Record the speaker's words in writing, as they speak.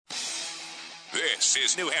This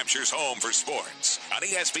is New Hampshire's home for sports on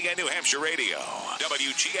ESPN New Hampshire Radio,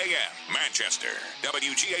 WGAM Manchester,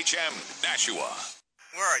 WGHM Nashua.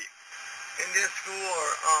 Where are you? In this school or,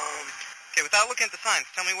 Okay, without looking at the signs,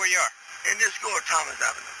 tell me where you are. in this school or Thomas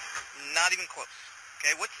Avenue. Not even close.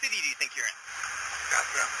 Okay, what city do you think you're in?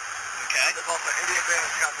 Scottsdale. Okay. The ball for Indian Band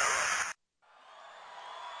and Scottsdale Road.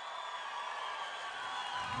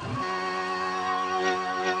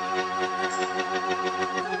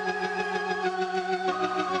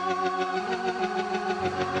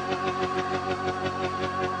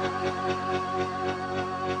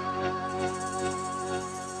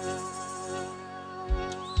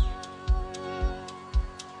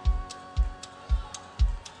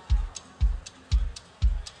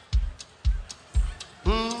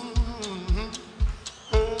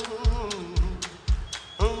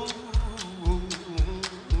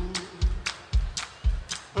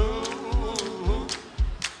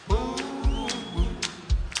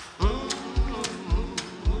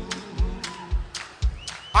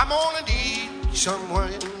 I'm gonna need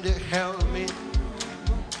someone to help me.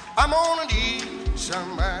 I'm gonna need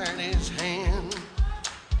somebody's hand.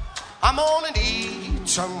 I'm gonna need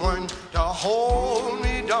someone to hold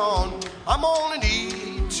me down. I'm gonna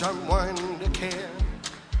need someone to care.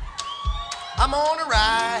 I'm gonna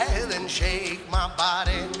writhe and shake my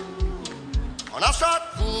body when I start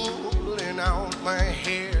pulling out my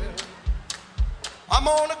hair. I'm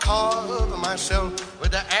gonna cover myself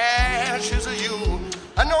with the ashes of you,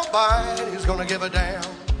 and nobody's gonna give a damn.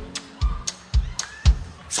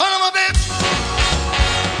 Son of a bitch!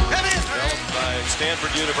 Developed by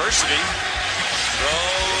Stanford University.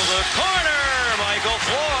 Throw the corner, Michael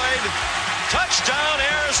Floyd. Touchdown,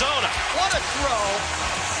 Arizona. What a throw,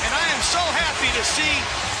 and I am so happy to see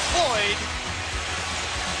Floyd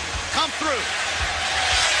come through.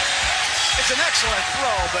 It's an excellent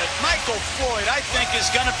throw, but Michael Floyd, I think,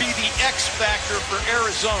 is going to be the X factor for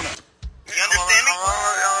Arizona. You understand me?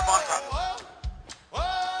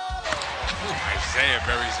 Isaiah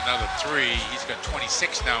buries another three. He's got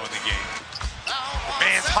 26 now in the game. The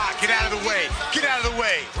man's hot. Get out of the way. Get out of the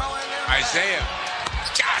way. Isaiah.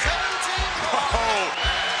 Got it. Oh.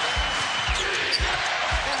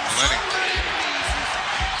 Lenny.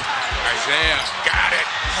 Isaiah. Got it.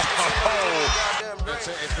 Oh.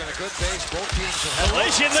 It's been a good base. Both teams have had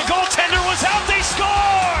collision. The goaltender was out. They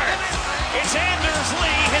score! It's Anders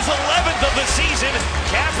Lee, his 11th of the season,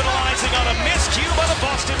 capitalizing on a miscue by the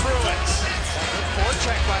Boston Bruins. Good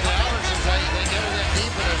forecheck by the Islanders. They get it in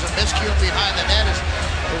deep, and there's a miscue behind the net.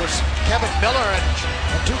 It was Kevin Miller and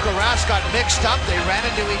Tuukka Rask got mixed up. They ran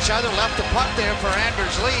into each other, left the puck there for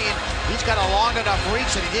Anders Lee. He's got a long enough reach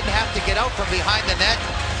that he didn't have to get out from behind the net.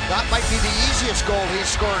 That might be the easiest goal he's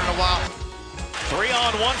scored in a while.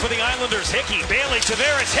 3-on-1 for the Islanders. Hickey, Bailey,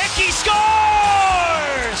 Tavares. Hickey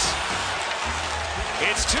scores!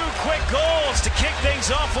 It's two quick goals to kick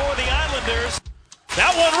things off for the Islanders.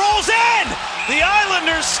 That one rolls in! The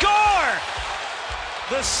Islanders score!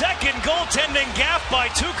 The second goaltending gaffe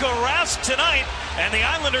by Tuukka Rask tonight, and the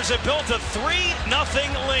Islanders have built a 3-0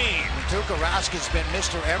 lead. Tuukka Rask has been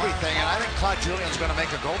Mr. Everything, and I think Claude Julien's going to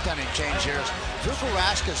make a goaltending change here. Tuukka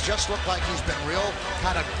Rask has just looked like he's been real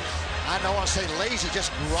kind of, I don't want to say lazy,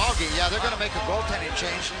 just groggy. Yeah, they're going to make a goaltending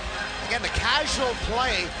change. Again, the casual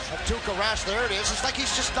play of Tuukka Rask, there it is. It's like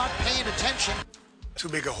he's just not paying attention. Too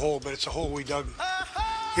big a hole, but it's a hole we dug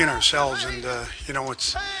in ourselves, and you know,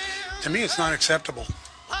 it's, to me, it's not acceptable.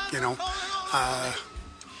 You know,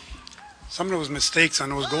 some of those mistakes on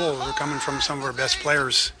those goals are coming from some of our best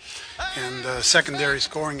players, and secondary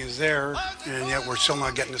scoring is there, and yet we're still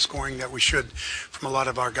not getting the scoring that we should from a lot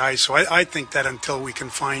of our guys. So I think that until we can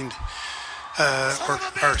find,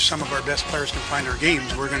 or some of our best players can find our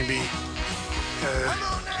games, we're going to be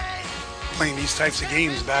playing these types of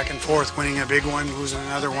games back and forth, winning a big one, losing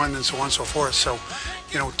another one, and so on and so forth. So,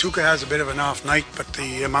 you know, Tuukka has a bit of an off night, but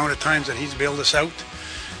the amount of times that he's bailed us out,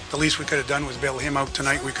 the least we could have done was bail him out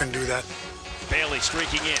tonight. We couldn't do that. Bailey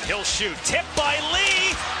streaking in. He'll shoot. Tipped by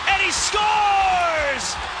Lee, and he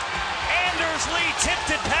scores! Anders Lee tipped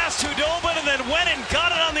it past Hudobin and then went and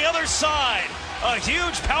got it on the other side. A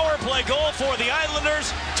huge power play goal for the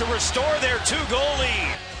Islanders to restore their 2-goal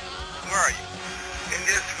lead. Where are you? In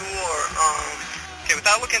this school or, Okay,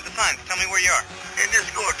 without looking at the signs, tell me where you are. in this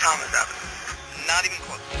school or Thomas Avenue. Not even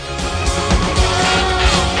close.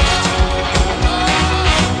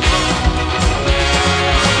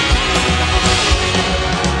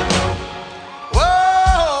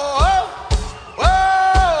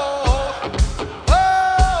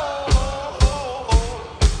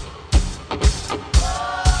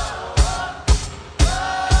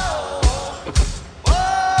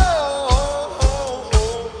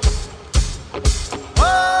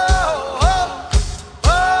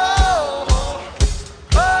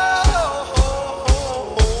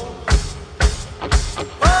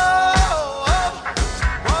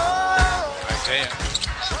 Isaiah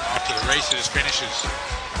off to the races, finishes.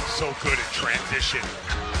 So good in transition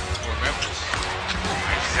for Memphis.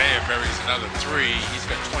 Isaiah buries another three. He's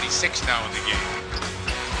got 26 now in the game.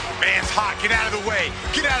 Man's hot. Get out of the way.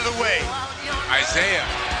 Get out of the way. Isaiah.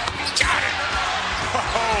 Got it.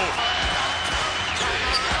 Oh.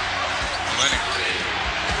 Lennox.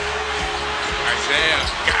 Isaiah.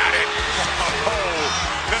 Got it.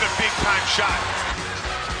 Oh. Another big time shot.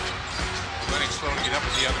 Lennox throwing it up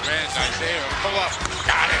at the other end. Isaiah. Pull up.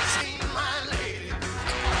 Got it.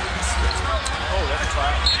 Oh, that's a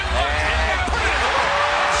foul.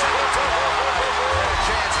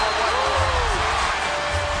 Chance for one more.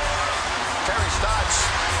 Terry Stotts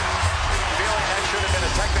feeling that should have been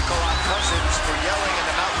a technical on Cousins for yelling and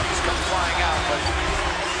the mouthpiece comes flying out, but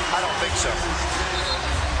I don't think so.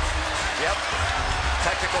 Yep.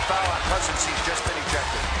 Technical foul on Cousins. He's just been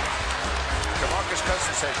ejected. DeMarcus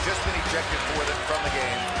Cousins has just been ejected from the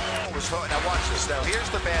game. Now watch this. Now here's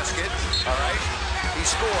the basket. All right. He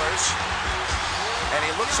scores. And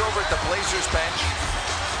he looks over at the Blazers bench,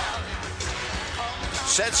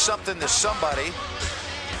 says something to somebody.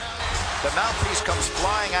 The mouthpiece comes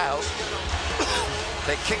flying out.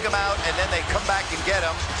 They kick him out, and then they come back and get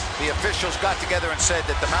him. The officials got together and said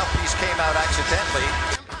that the mouthpiece came out accidentally.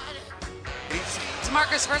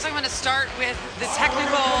 Marcus, first I want to start with the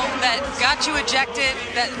technical that got you ejected,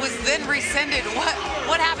 that was then rescinded.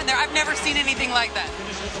 What happened there? I've never seen anything like that.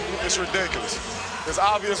 It's ridiculous. It's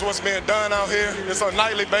obvious what's being done out here. It's on a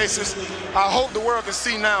nightly basis. I hope the world can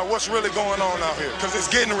see now what's really going on out here, because it's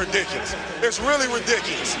getting ridiculous. It's really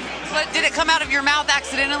ridiculous. But did it come out of your mouth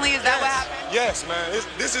accidentally? Is that what happened? Yes, man.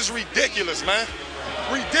 This is ridiculous, man.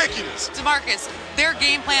 Ridiculous. DeMarcus, their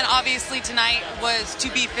game plan obviously tonight was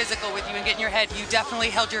to be physical with you and get in your head. You definitely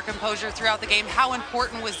held your composure throughout the game. How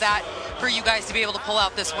important was that for you guys to be able to pull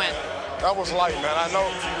out this win? That was light, man. I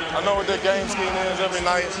know what their game scheme is every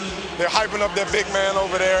night. They're hyping up their big man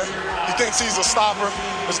over there. He thinks he's a stopper.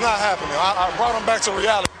 It's not happening. I brought him back to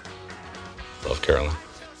reality. Love Carolina.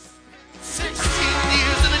 16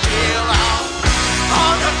 years in the jailhouse,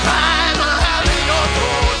 on the climb, having no.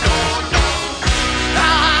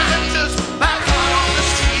 Now I'm just back out on the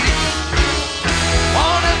street.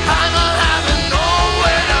 On the climb, having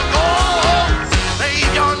nowhere to go. Lay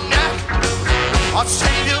your neck or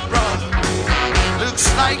save your brother. Looks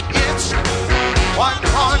like it's one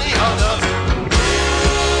or the other.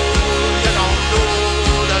 You don't know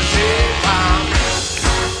the shape I'm.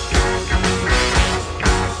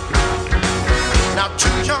 Now 2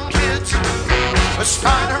 young kids with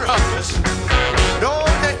spider ruffles know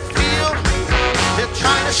they feel they're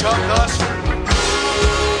trying to shock us.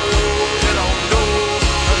 You don't know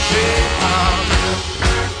the shape I'm.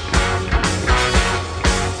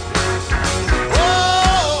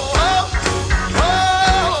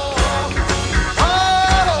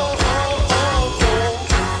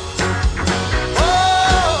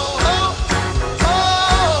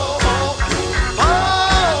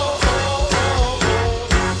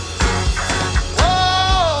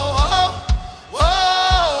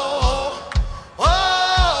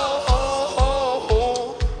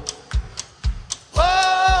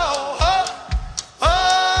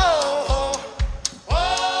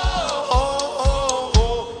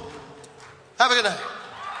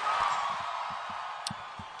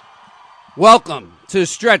 Welcome to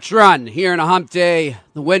Stretch Run here on a hump day,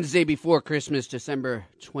 the Wednesday before Christmas, December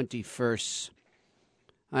 21st.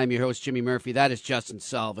 I'm your host, Jimmy Murphy. That is Justin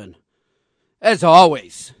Sullivan. As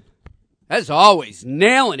always,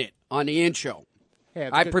 nailing it on the intro. Hey,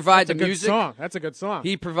 I provide the music. Song. That's a good song.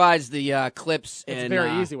 He provides the clips. It's and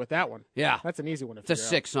very easy with that one. Yeah. That's an easy one to figure out. It's a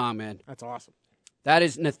sick song, man. That's awesome. That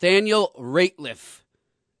is Nathaniel Rateliff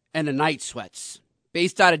and the Night Sweats,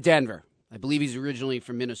 based out of Denver. I believe he's originally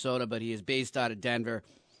from Minnesota, but he is based out of Denver.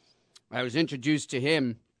 I was introduced to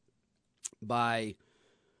him by,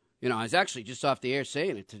 I was actually just off the air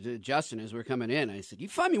saying it to Justin as we're coming in. I said, you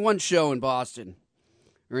find me one show in Boston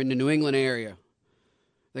or in the New England area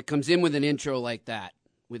that comes in with an intro like that,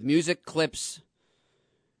 with music, clips,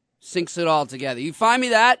 syncs it all together. You find me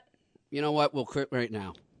that, you know what, we'll quit right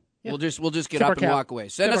now. Yeah. We'll just get up and walk away.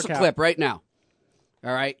 Send us a clip right now.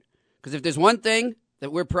 All right? Because if there's one thing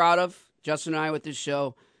that we're proud of, Justin and I, with this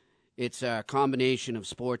show, it's a combination of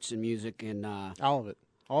sports and music and all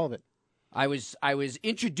of it. I was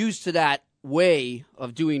introduced to that way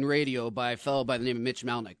of doing radio by a fellow by the name of Mitch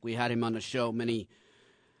Melnick. We had him on the show many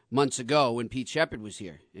months ago when Pete Shepard was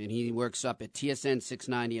here, and he works up at TSN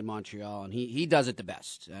 690 in Montreal, and he does it the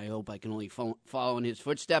best. I hope I can only follow in his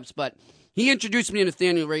footsteps, but he introduced me to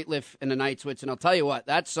Nathaniel Rateliff and the Night Sweats, and I'll tell you what,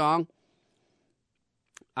 that song,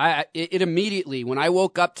 it immediately, when I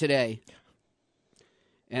woke up today,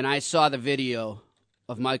 and I saw the video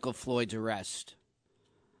of Michael Floyd's arrest,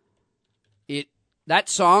 that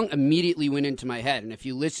song immediately went into my head. And if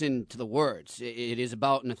you listen to the words, it is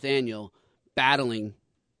about Nathaniel battling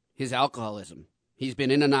his alcoholism. He's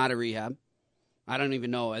been in and out of rehab. I don't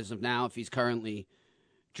even know as of now if he's currently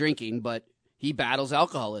drinking, but he battles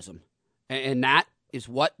alcoholism. And that is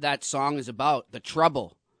what that song is about, the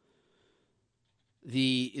trouble,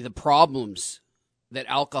 the problems that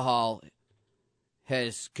alcohol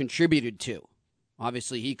has contributed to.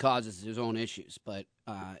 Obviously, he causes his own issues, but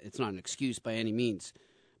it's not an excuse by any means.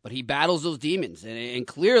 But he battles those demons, and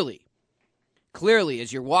clearly,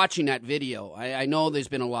 as you're watching that video, I know there's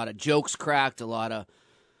been a lot of jokes cracked, a lot of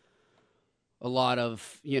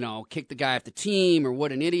kick the guy off the team or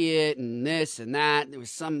what an idiot and this and that. There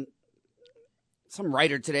was some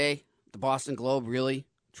writer today, the Boston Globe, really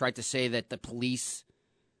tried to say that the police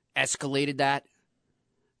escalated that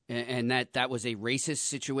and that was a racist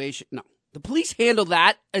situation. No, the police handled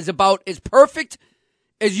that as about as perfect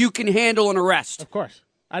as you can handle an arrest. Of course.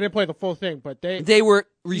 I didn't play the full thing, but they were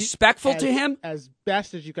respectful to him. As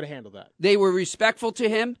best as you could handle that. They were respectful to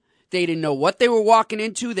him. They didn't know what they were walking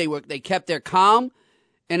into. They kept their calm.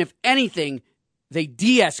 And if anything, they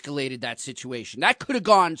de-escalated that situation. That could have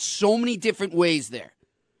gone so many different ways there.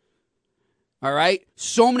 All right?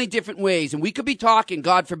 So many different ways. And we could be talking,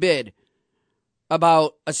 God forbid,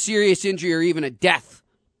 about a serious injury or even a death.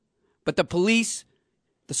 But the police,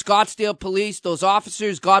 the Scottsdale police, those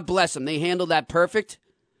officers, God bless them. They handled that perfect.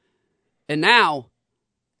 And now,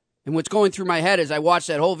 and what's going through my head is I watched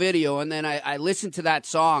that whole video and then I listened to that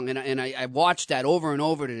song and I watched that over and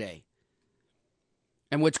over today.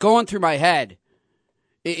 And what's going through my head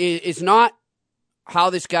is not how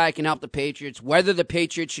this guy can help the Patriots, whether the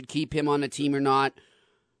Patriots should keep him on the team or not.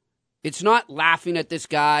 It's not laughing at this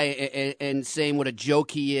guy and saying what a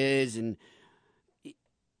joke he is. And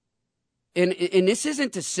this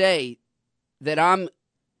isn't to say that I'm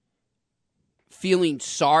feeling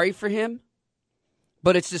sorry for him,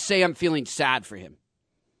 but it's to say I'm feeling sad for him.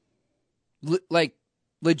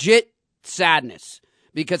 Legit sadness.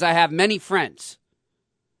 Because I have many friends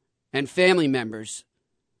and family members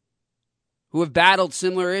who have battled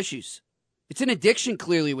similar issues. It's an addiction,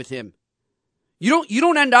 clearly, with him. You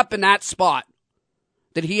don't end up in that spot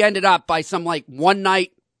that he ended up by some one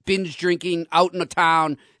night binge drinking out in the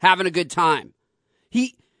town, having a good time.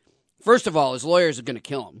 First of all, his lawyers are going to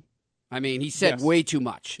kill him. I mean, he said way too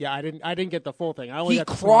much. Yeah, I didn't get the full thing. I only got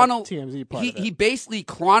the TMZ part of it. He basically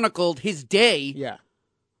chronicled his day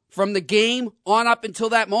from the game on up until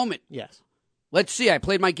that moment. Yes. Let's see, I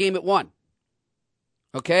played my game at 1.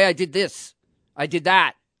 Okay, I did this. I did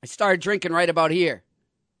that. I started drinking right about here.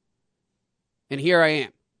 And here I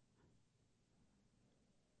am.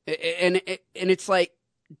 And it's like,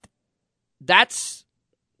 that's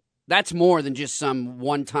more than just some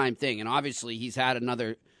one-time thing. And obviously, he's had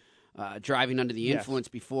another driving under the influence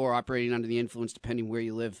before, operating under the influence, depending where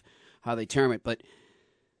you live, how they term it. But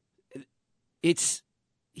he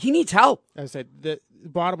needs help. As I said, the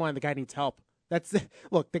bottom line, the guy needs help.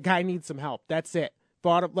 Look, the guy needs some help. That's it.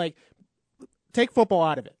 Take football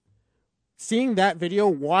out of it. Seeing that video,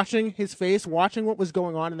 watching his face, watching what was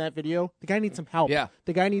going on in that video, the guy needs some help. Yeah.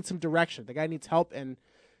 The guy needs some direction. The guy needs help, and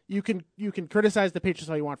you can criticize the Patriots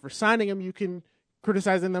all you want for signing him. You can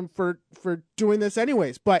criticize them for doing this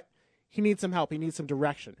anyways, but he needs some help. He needs some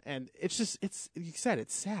direction, and it's you said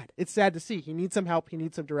it's sad. It's sad to see. He needs some help. He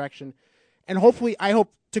needs some direction, and hopefully, I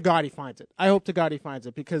hope to God he finds it. I hope to God he finds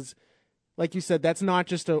it because, like you said, that's not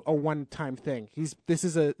just a one-time thing. This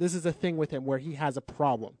is a thing with him where he has a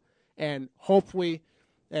problem. And hopefully,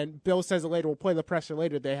 and Bill says it later, we'll play the presser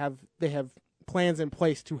later, they have plans in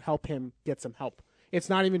place to help him get some help. It's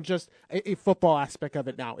not even just a football aspect of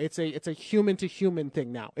it now. It's a human to human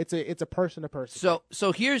thing now. It's a person to person.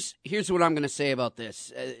 So here's what I'm going to say about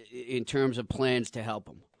this in terms of plans to help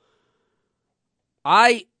him.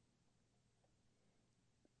 I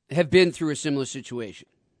have been through a similar situation.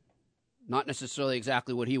 Not necessarily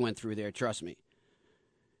exactly what he went through there, trust me.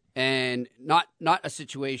 And not a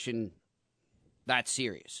situation that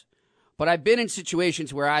serious. But I've been in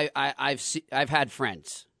situations where I've had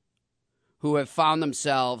friends who have found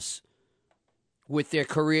themselves with their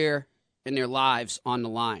career and their lives on the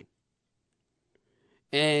line.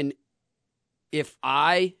 And if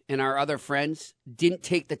I and our other friends didn't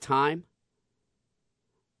take the time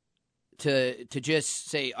to just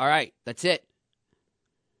say, all right, that's it,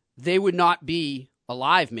 they would not be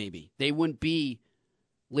alive, maybe. They wouldn't be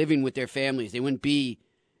living with their families. They wouldn't be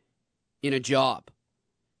in a job.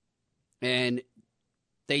 And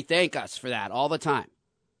they thank us for that all the time.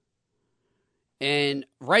 And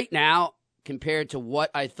right now, compared to what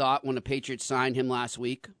I thought when the Patriots signed him last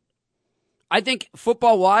week. I think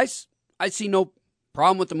football-wise, I see no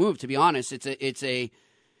problem with the move, to be honest. It's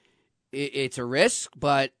a risk,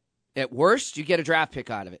 but at worst, you get a draft pick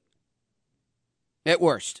out of it. At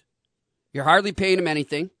worst. You're hardly paying him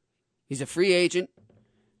anything. He's a free agent.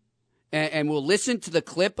 And we'll listen to the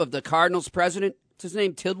clip of the Cardinals president. What's his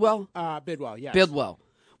name? Bidwell, yes. Bidwell.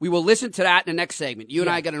 We will listen to that in the next segment. You and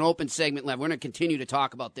I got an open segment left. We're going to continue to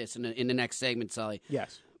talk about this in the next segment, Sully.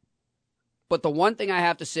 Yes. But the one thing I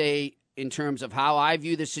have to say in terms of how I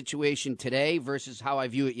view the situation today versus how I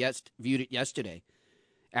viewed it yesterday,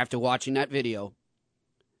 after watching that video,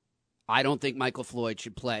 I don't think Michael Floyd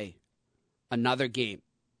should play another game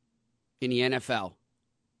in the NFL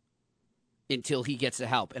until he gets the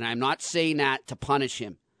help. And I'm not saying that to punish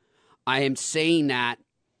him. I am saying that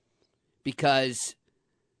because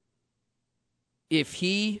if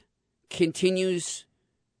he continues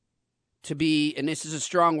to be, and this is a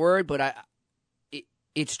strong word, but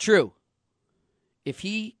it's true. If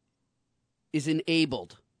he is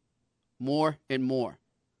enabled more and more,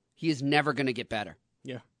 he is never going to get better.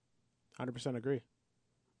 Yeah, 100% agree.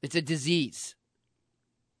 It's a disease.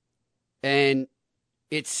 And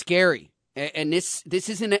it's scary. And this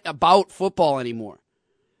isn't about football anymore.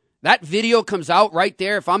 That video comes out right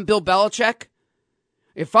there. If I'm Bill Belichick,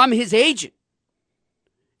 if I'm his agent,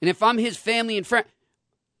 and if I'm his family and friend,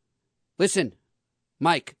 listen,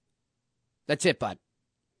 Mike, that's it, bud.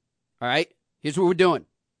 All right? Here's what we're doing.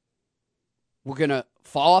 We're going to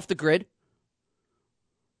fall off the grid,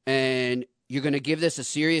 and you're going to give this a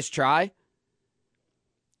serious try,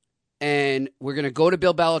 and we're going to go to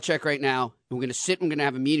Bill Belichick right now, and we're going to sit and we're going to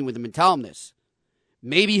have a meeting with him and tell him this.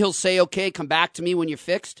 Maybe he'll say, okay, come back to me when you're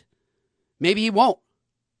fixed. Maybe he won't.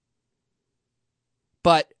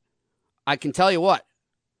 But I can tell you what.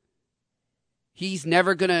 He's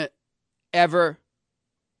never going to ever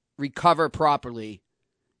recover properly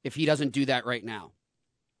if he doesn't do that right now.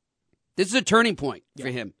 This is a turning point for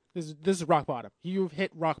him. This is rock bottom. You've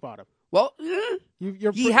hit rock bottom. Well,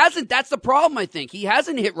 he hasn't. That's the problem. I think he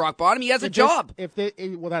hasn't hit rock bottom. He has a job.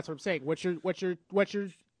 Well, that's what I'm saying. What you're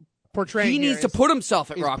portraying. He needs to put himself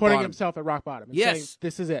at rock bottom. Putting himself at rock bottom. And saying,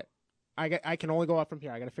 this is it. I can only go up from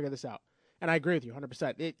here. I got to figure this out. And I agree with you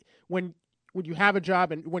 100%. When you have a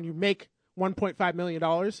job and when you make $1.5 million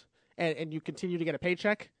and you continue to get a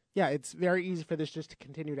paycheck, yeah, it's very easy for this just to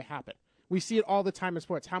continue to happen. We see it all the time in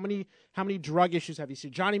sports. How many drug issues have you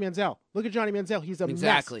seen? Johnny Manziel. Look at Johnny Manziel. He's a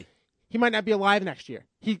mess. He might not be alive next year.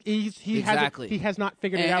 He has not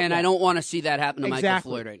figured it out. And I don't want to see that happen to Michael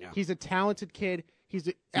Floyd right now. He's a talented kid. He's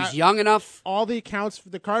young enough. All the accounts,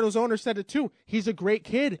 the Cardinals owner said it too. He's a great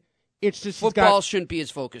kid. It's just football shouldn't be his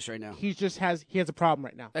focus right now. He has a problem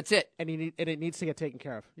right now. That's it. And it needs to get taken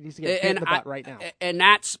care of. It needs to get hit in the butt right now. And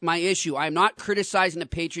that's my issue. I'm not criticizing the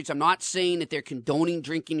Patriots. I'm not saying that they're condoning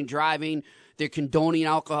drinking and driving. They're condoning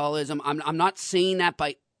alcoholism. I'm not saying that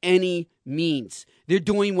by any means. They're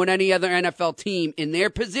doing what any other NFL team in their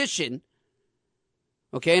position.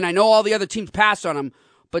 Okay, and I know all the other teams passed on him,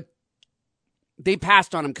 but they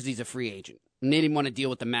passed on him because he's a free agent. And they didn't want to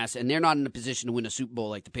deal with the mess, and they're not in a position to win a Super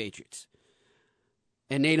Bowl like the Patriots.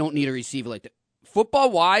 And they don't need a receiver like that.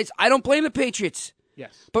 Football-wise, I don't blame the Patriots.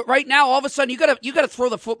 Yes. But right now, all of a sudden, you gotta throw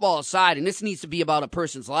the football aside, and this needs to be about a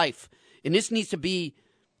person's life. And this needs to be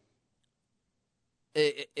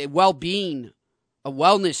a well-being, a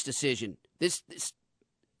wellness decision. This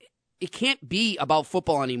it can't be about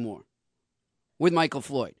football anymore with Michael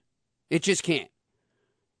Floyd. It just can't.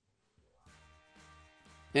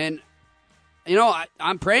 And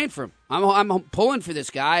I'm praying for him. I'm pulling for this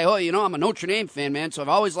guy. Oh, I'm a Notre Dame fan, man, so I've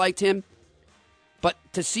always liked him. But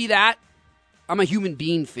to see that, I'm a human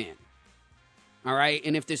being fan. All right?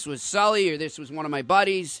 And if this was Sully or this was one of my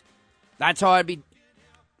buddies, that's how I'd be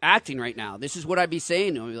acting right now. This is what I'd be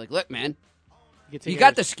saying to him. I'd be like, look, man, you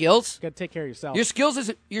got the skills. You got to take care of yourself.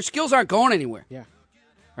 Your skills aren't going anywhere. Yeah.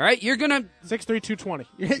 All right? You're going to 6'3", 220.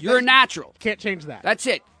 You're a natural. Can't change that. That's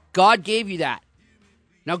it. God gave you that.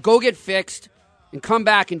 Now go get fixed and come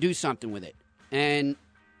back and do something with it. And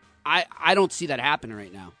I don't see that happening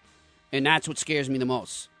right now. And that's what scares me the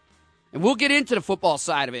most. And we'll get into the football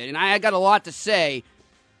side of it. And I got a lot to say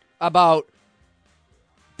about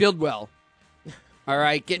Bidwell, all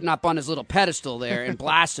right, getting up on his little pedestal there and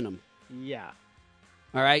blasting him. Yeah.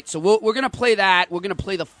 All right, so we're going to play that. We're going to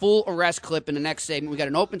play the full arrest clip in the next segment. We got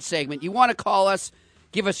an open segment. You want to call us,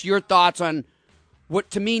 give us your thoughts on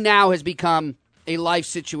what to me now has become a life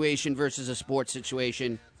situation versus a sports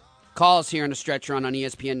situation. Call us here on the Stretch Run on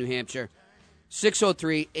ESPN New Hampshire.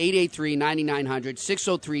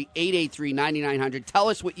 603-883-9900. 603-883-9900. Tell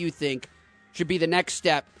us what you think should be the next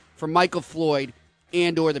step for Michael Floyd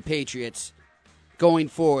and or the Patriots going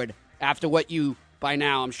forward after what you, by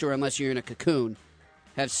now, I'm sure, unless you're in a cocoon,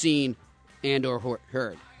 have seen and or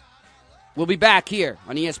heard. We'll be back here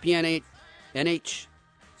on ESPN 8 NH.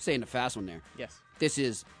 Saying the fast one there. Yes. This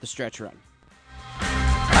is The Stretch Run.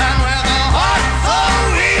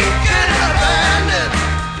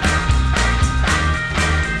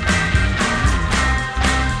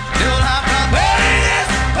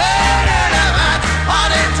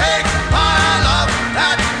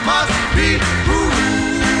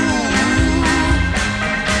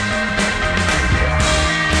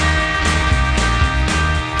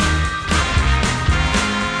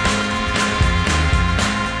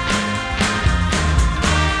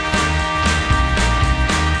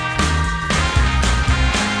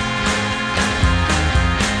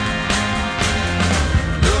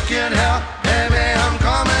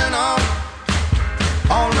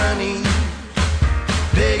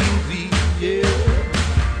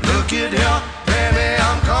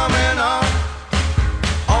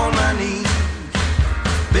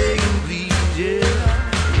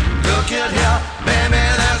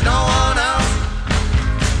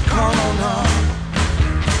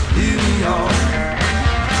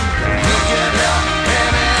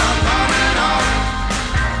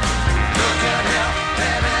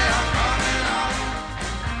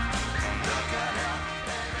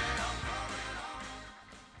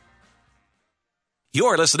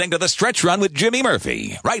 You're listening to The Stretch Run with Jimmy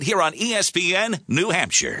Murphy, right here on ESPN New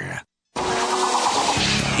Hampshire.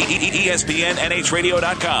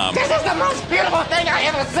 ESPNNHradio.com. This is the most beautiful thing I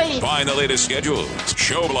ever seen. Find the latest schedules,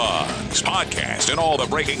 show blogs, podcasts, and all the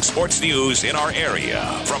breaking sports news in our area.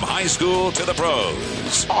 From high school to the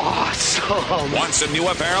pros. Awesome. Want some new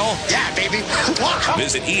apparel? Yeah, baby.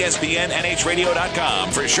 Visit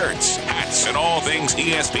ESPNNHradio.com for shirts, hats, and all things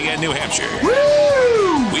ESPN New Hampshire.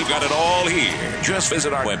 Woo! We've got it all here. Just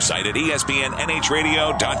visit our website at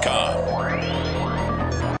ESPNNHradio.com.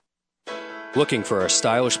 Looking for a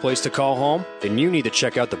stylish place to call home? Then you need to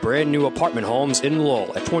check out the brand new apartment homes in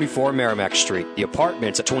Lowell at 24 Merrimack Street. The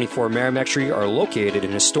apartments at 24 Merrimack Street are located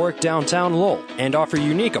in historic downtown Lowell and offer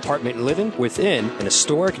unique apartment living within an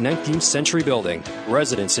historic 19th century building.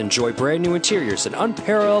 Residents enjoy brand new interiors and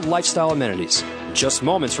unparalleled lifestyle amenities. Just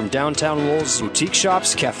moments from downtown Lowell's boutique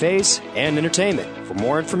shops, cafes, and entertainment. For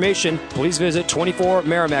more information, please visit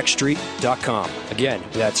 24merrimackstreet.com. Again,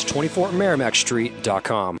 that's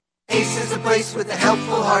 24merrimackstreet.com. Ace is a place with the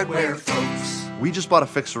helpful hardware, folks. We just bought a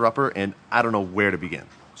fixer-upper, and I don't know where to begin.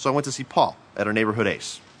 So I went to see Paul at our neighborhood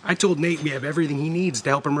Ace. I told Nate we have everything he needs to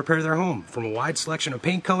help him repair their home, from a wide selection of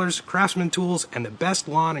paint colors, Craftsman tools, and the best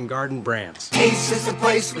lawn and garden brands. Ace is a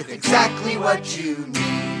place with exactly what you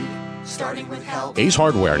need, starting with help. Ace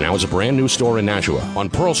Hardware now is a brand new store in Nashua on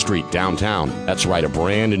Pearl Street downtown. That's right, a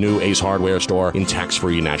brand new Ace Hardware store in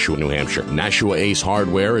tax-free Nashua, New Hampshire. Nashua Ace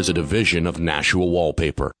Hardware is a division of Nashua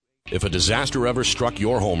Wallpaper. If a disaster ever struck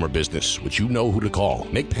your home or business, which you know who to call,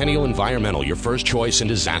 make Peniel Environmental your first choice in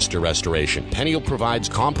disaster restoration. Peniel provides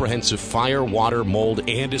comprehensive fire, water, mold,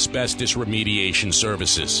 and asbestos remediation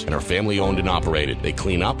services and are family-owned and operated. They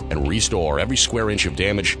clean up and restore every square inch of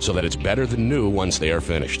damage so that it's better than new once they are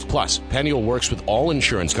finished. Plus, Peniel works with all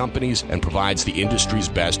insurance companies and provides the industry's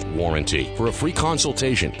best warranty. For a free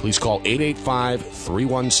consultation, please call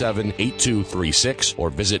 885-317-8236 or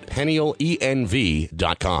visit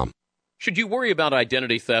PenielENV.com. Should you worry about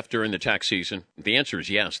identity theft during the tax season? The answer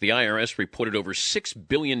is yes. The IRS reported over $6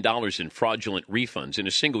 billion in fraudulent refunds in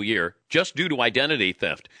a single year just due to identity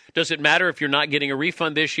theft. Does it matter if you're not getting a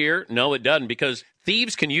refund this year? No, it doesn't, because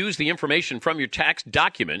thieves can use the information from your tax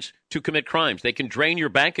documents to commit crimes. They can drain your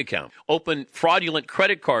bank account, open fraudulent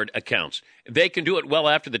credit card accounts. They can do it well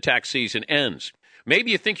after the tax season ends.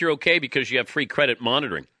 Maybe you think you're okay because you have free credit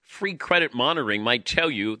monitoring. Free credit monitoring might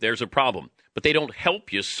tell you there's a problem, but they don't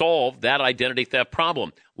help you solve that identity theft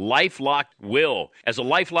problem. LifeLock will. As a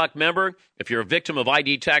LifeLock member, if you're a victim of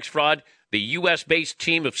ID tax fraud, the U.S.-based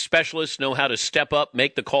team of specialists know how to step up,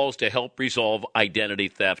 make the calls to help resolve identity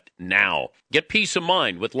theft now. Get peace of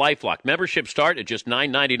mind with LifeLock. Membership start at just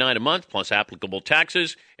 $9.99 a month, plus applicable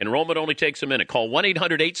taxes. Enrollment only takes a minute. Call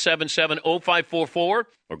 1-800-877-0544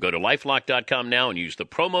 or go to LifeLock.com now and use the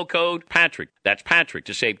promo code Patrick. That's Patrick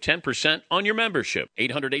to save 10% on your membership.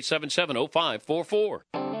 800-877-0544.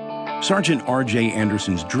 Sergeant R.J.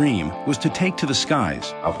 Anderson's dream was to take to the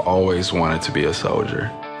skies. I've always wanted to be a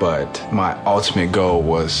soldier, but my ultimate goal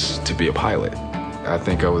was to be a pilot. I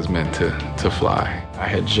think I was meant to fly. I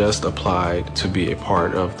had just applied to be a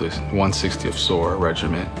part of the 160th SOAR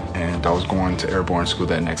Regiment, and I was going to airborne school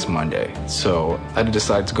that next Monday. So I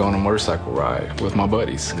decided to go on a motorcycle ride with my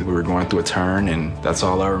buddies. We were going through a turn, and that's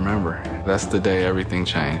all I remember. That's the day everything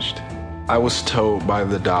changed. I was told by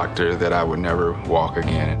the doctor that I would never walk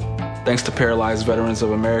again. Thanks to Paralyzed Veterans of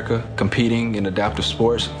America, competing in adaptive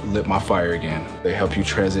sports lit my fire again. They help you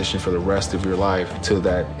transition for the rest of your life to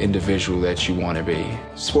that individual that you want to be.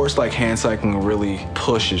 Sports like hand cycling really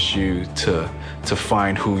pushes you to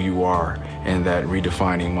find who you are in that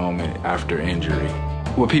redefining moment after injury.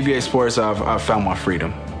 With PVA Sports, I've found my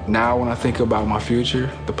freedom. Now when I think about my future,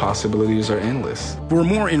 the possibilities are endless. For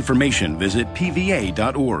more information, visit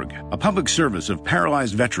pva.org, a public service of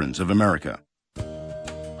Paralyzed Veterans of America.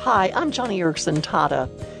 Hi, I'm Johnny Erickson Tata,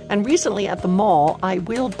 and recently at the mall, I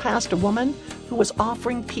wheeled past a woman who was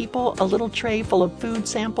offering people a little tray full of food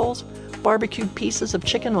samples, barbecued pieces of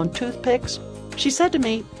chicken on toothpicks. She said to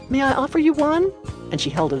me, "May I offer you one?" And she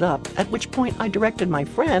held it up, at which point I directed my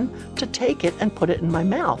friend to take it and put it in my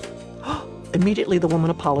mouth. Immediately the woman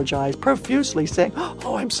apologized profusely, saying,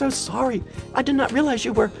 "Oh, I'm so sorry. I did not realize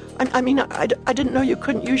you were, I didn't know you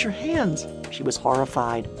couldn't use your hands." She was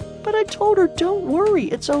horrified. But I told her, "Don't worry,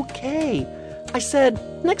 it's okay." I said,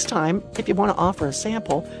 "Next time, if you want to offer a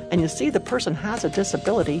sample and you see the person has a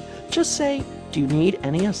disability, just say, 'Do you need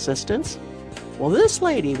any assistance?'" Well, this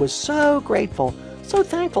lady was so grateful, so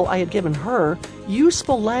thankful I had given her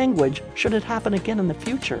useful language should it happen again in the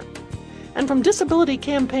future. And from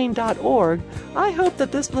DisabilityCampaign.org, I hope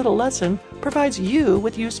that this little lesson provides you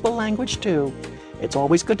with useful language too. It's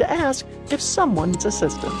always good to ask if someone needs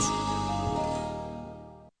assistance.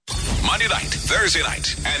 Monday night, Thursday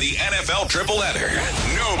night, and the NFL triple header.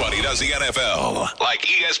 Nobody does the NFL like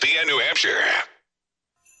ESPN New Hampshire.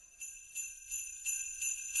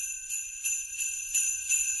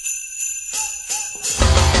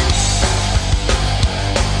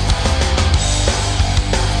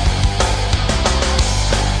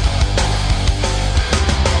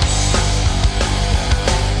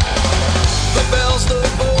 The bells, the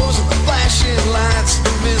bows, and the flashing lights,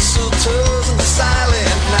 the mistletoes and the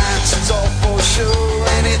silent nights. It's all for show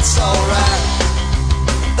and it's alright.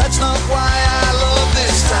 That's not why I love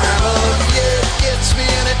this time of year. It gets me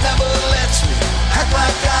and it never lets me act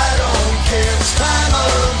like I don't care. This time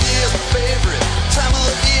of year's my favorite time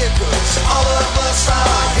of year, 'cause all of us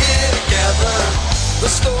are here together. The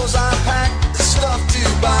stores are packed, the stuff to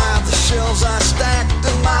buy, the shelves are stacked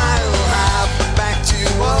a mile high. Back to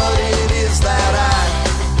what it is that I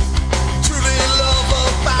truly love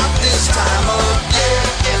about this time of year.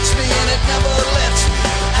 It gets me and it never lets me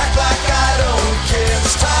act like I don't care.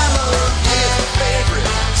 This time of year, my favorite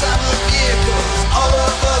time of year, 'cause all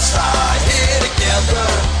of us are here together.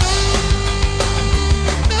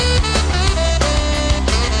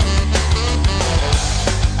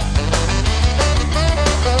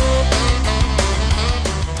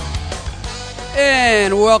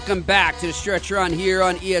 And welcome back to the Stretch Run here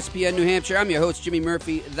on ESPN New Hampshire. I'm your host, Jimmy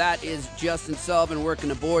Murphy. That is Justin Sullivan working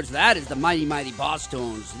the boards. That is the mighty, mighty Boss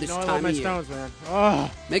Stones. This I time love my of year. Stones, man. Oh.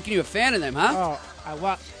 Making you a fan of them, huh?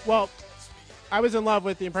 Oh, I was in love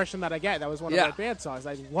with the impression that I get. That was one of my band songs.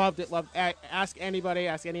 I loved it. Ask anybody,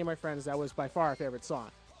 ask any of my friends. That was by far our favorite song.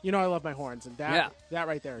 You know I love my horns, and that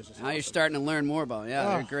right there is just now awesome. You're starting to learn more about them.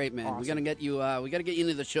 Yeah, they're great, man. Awesome. We got to get you. We got to get you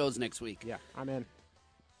into the shows next week. Yeah, I'm in.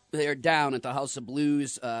 They're down at the House of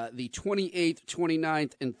Blues the 28th,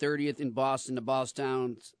 29th, and 30th in Boston, the Boss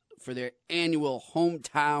Towns, for their annual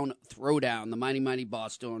hometown throwdown, the Mighty Mighty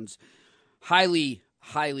Boss Stones. Highly,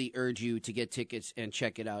 highly urge you to get tickets and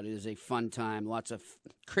check it out. It is a fun time. Lots of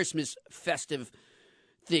Christmas festive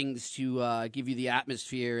things to give you the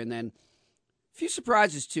atmosphere, and then a few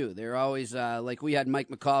surprises, too. They're always, like we had Mike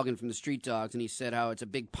McColgan from the Street Dogs, and he said how it's a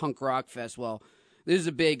big punk rock fest. Well, this is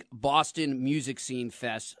a big Boston music scene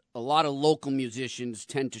fest. A lot of local musicians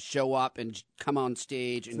tend to show up and come on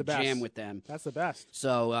stage and jam with them. That's the best.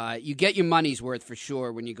 So you get your money's worth for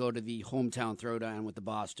sure when you go to the hometown throwdown with the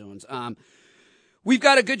Boss Stones. We've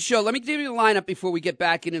got a good show. Let me give you the lineup before we get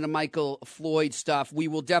back into the Michael Floyd stuff. We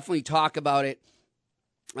will definitely talk about it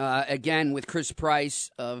again with Chris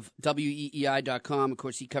Price of WEEI.com. Of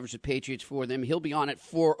course, he covers the Patriots for them. He'll be on at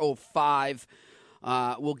 4:05.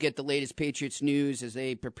 We'll get the latest Patriots news as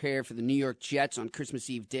they prepare for the New York Jets on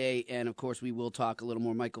Christmas Eve day. And, of course, we will talk a little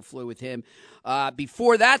more Michael Floyd with him.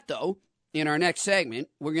 Before that, though, in our next segment,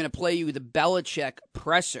 we're going to play you the Belichick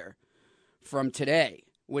presser from today,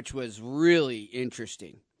 which was really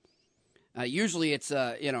interesting. Usually it's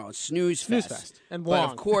a snooze fest. And but,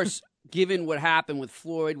 long. of course, given what happened with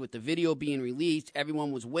Floyd, with the video being released,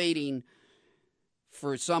 everyone was waiting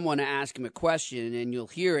for someone to ask him a question, and you'll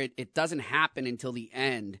hear it. It doesn't happen until the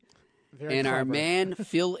end. Very and clever. our man,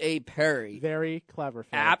 Phil A. Perry. Very clever,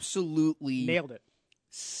 Phil. Absolutely. Nailed it.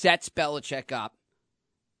 Sets Belichick up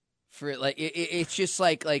for like it's just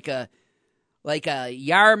like a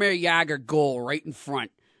Jaromir Jagr goal right in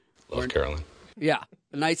front. Love Carolyn. Yeah,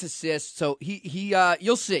 a nice assist. So he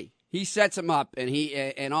you'll see. He sets him up,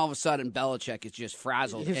 and all of a sudden Belichick is just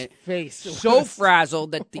frazzled. His face so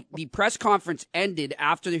frazzled that the press conference ended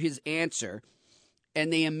after his answer,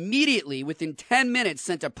 and they immediately, within 10 minutes,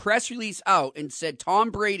 sent a press release out and said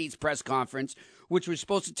Tom Brady's press conference, which was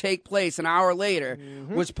supposed to take place an hour later,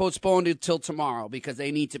 was postponed until tomorrow because they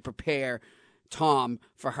need to prepare Tom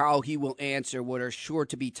for how he will answer what are sure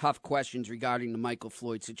to be tough questions regarding the Michael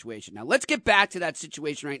Floyd situation. Now, let's get back to that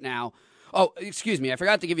situation right now. Oh, excuse me, I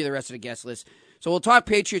forgot to give you the rest of the guest list. So we'll talk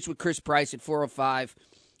Patriots with Chris Price at 4:05.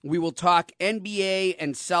 We will talk NBA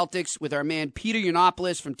and Celtics with our man Peter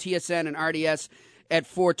Yiannopoulos from TSN and RDS at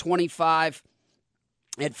 4:25.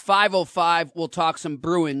 At 5:05, we'll talk some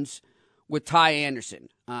Bruins with Ty Anderson.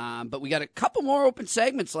 But we got a couple more open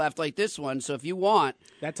segments left like this one, so if you want...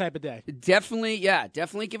 That type of day. Definitely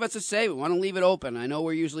give us a say. We want to leave it open. I know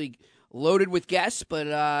we're usually loaded with guests,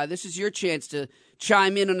 but this is your chance to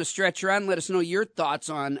chime in on the stretch run. Let us know your thoughts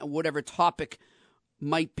on whatever topic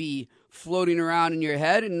might be floating around in your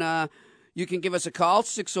head, and you can give us a call,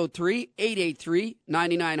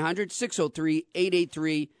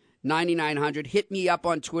 603-883-9900, 603-883-9900. Hit me up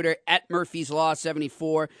on Twitter, at Murphy's Law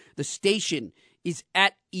 74. The station is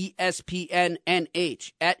at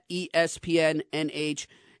ESPNNH, at ESPNNH,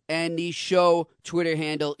 and the show Twitter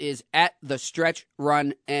handle is at The Stretch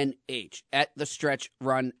Run NH, at The Stretch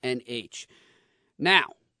Run NH.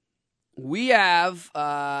 Now, we have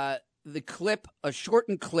the clip, a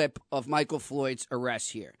shortened clip of Michael Floyd's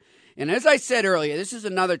arrest here. And as I said earlier, this is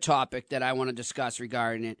another topic that I want to discuss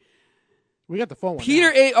regarding it. We got the full one.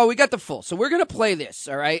 Peter A. Oh, we got the full. So we're going to play this,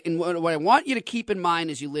 all right? And what I want you to keep in mind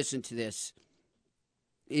as you listen to this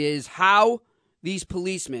is how these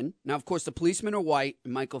policemen, now, of course, the policemen are white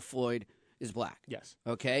and Michael Floyd is black. Yes.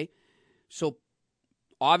 Okay? So,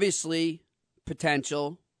 obviously,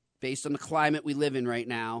 potential, based on the climate we live in right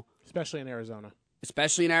now. Especially in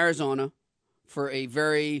Arizona, for a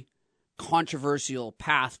very controversial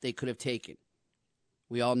path they could have taken.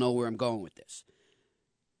 We all know where I'm going with this.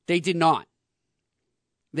 They did not.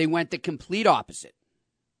 They went the complete opposite.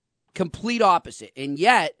 And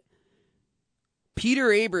yet,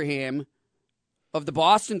 Peter Abraham of the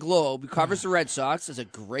Boston Globe, who covers the Red Sox, does a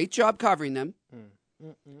great job covering them,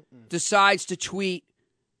 decides to tweet,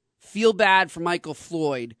 "Feel bad for Michael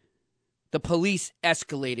Floyd. The police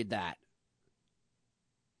escalated that."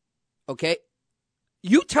 Okay?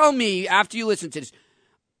 You tell me, after you listen to this,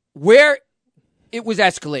 where it was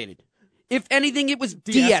escalated. If anything, it was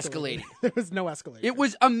de-escalated. There was no escalation. It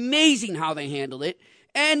was amazing how they handled it.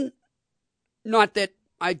 And not that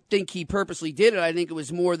I think he purposely did it. I think it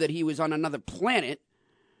was more that he was on another planet.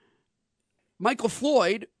 Michael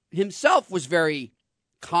Floyd himself was very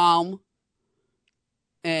calm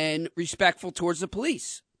and respectful towards the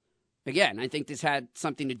police. Again, I think this had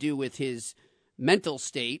something to do with his mental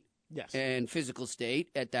state and physical state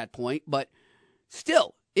at that point. But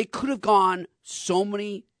still, it could have gone so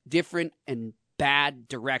many different and bad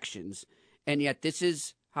directions. And yet this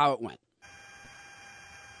is how it went.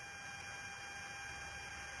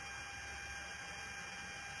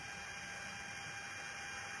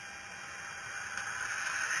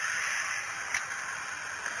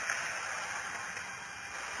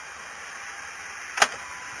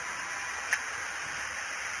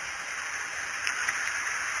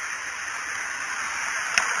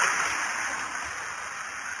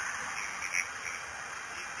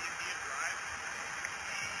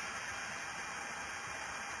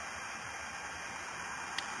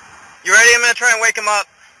 You ready? I'm going to try and wake him up.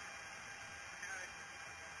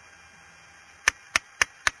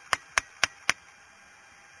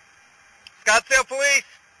 Scottsdale Police.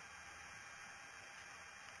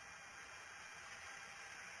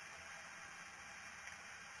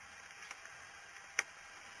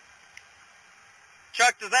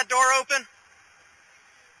 Chuck, does that door open?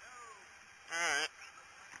 All right.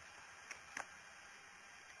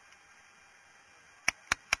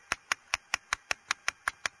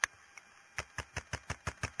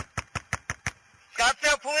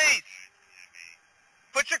 Scottsdale Police,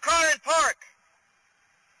 put your car in park.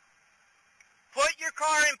 Put your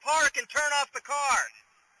car in park and turn off the car.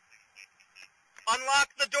 Unlock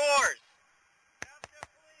the doors.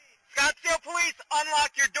 Scottsdale Police,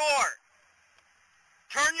 unlock your door.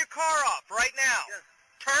 Turn your car off right now.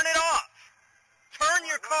 Turn it off. Turn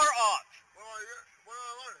your car off.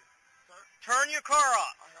 Turn your car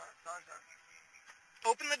off.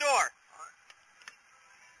 Open the door.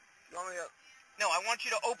 No, I want you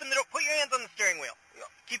to open the door. Put your hands on the steering wheel.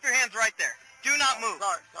 Keep your hands right there. Do not move.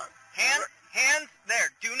 Hands there.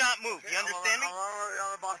 Do not move. You understand me?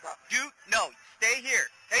 No, stay here.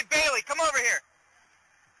 Hey, Bailey, come over here.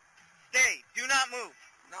 Stay. Do not move.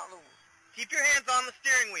 Keep your hands on the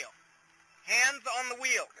steering wheel. Hands on the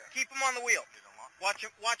wheel. Keep them on the wheel. Watch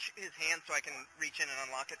his hands so I can reach in and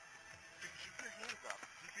unlock it. Keep your hands up.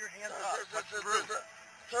 Keep your hands up.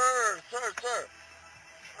 Sir.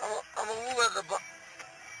 I'm a move at the butt.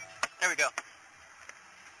 There we go.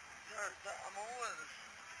 Sir, I'm a move at the...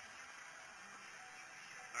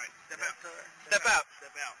 All right, step out.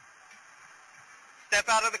 Step out. Step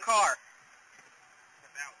out of the car.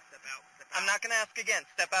 Step out. I'm not going to ask again.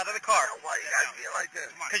 Step out of the car. Why you gotta be like this?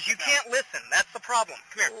 Because you can't listen. That's the problem.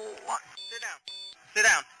 Come here. Sit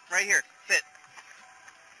down. Right here. Sit.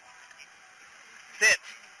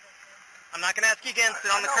 I'm not going to ask you again. Sit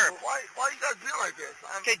on the curb. Why you guys be like this?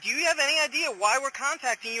 Okay, do you have any idea why we're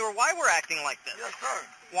contacting you or why we're acting like this? Yes, sir.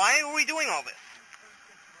 Why are we doing all this?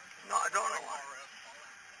 No, I don't know why.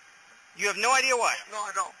 You have no idea why? No,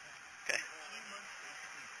 I don't. Okay.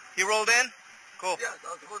 You rolled in? Cool. Yes,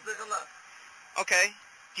 I was supposed to take a left. Okay.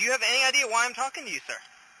 Do you have any idea why I'm talking to you, sir?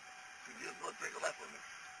 You just supposed to take a left with me.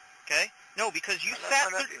 Okay. No, because you sat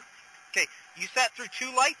through... Okay, you sat through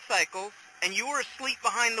 2 light cycles, and you were asleep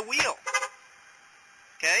behind the wheel.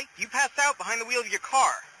 Okay? You passed out behind the wheel of your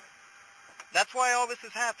car. That's why all this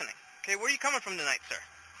is happening. Okay, where are you coming from tonight, sir?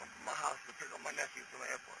 From my house to pick up my nephew from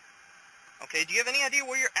the airport. Okay, do you have any idea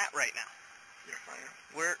where you're at right now? Yes, I am.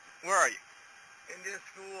 Where are you? Indian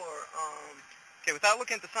School or, Okay, without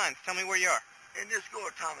looking at the signs, tell me where you are. Indian School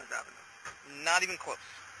or Thomas Avenue. Not even close.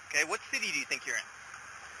 Okay, what city do you think you're in?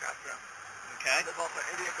 Scottsdale. Okay. I live off of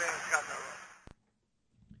Indian Bay and Scottsdale Road.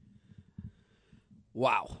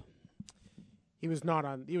 Wow. He was not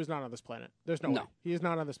on this planet. There's no way. He is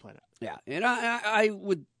not on this planet. Yeah, and I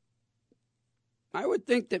would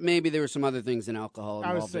think that maybe there were some other things in alcohol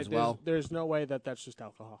involved as well. There's no way that's just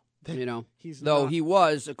alcohol. You know, He's though not. he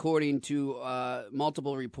was, according to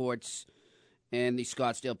multiple reports and the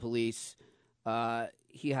Scottsdale police,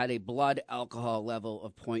 he had a blood alcohol level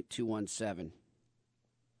of 0.217.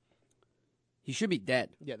 He should be dead.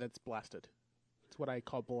 Yeah, that's blasted. That's what I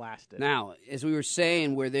call blasted. Now, as we were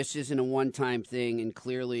saying, where this isn't a one-time thing, and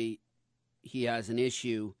clearly he has an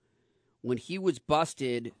issue, when he was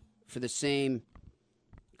busted for the same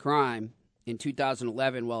crime in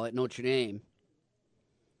 2011 while at Notre Dame,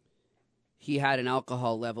 he had an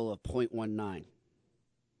alcohol level of 0.19.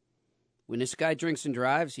 When this guy drinks and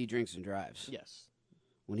drives, he drinks and drives. Yes.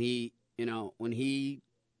 When he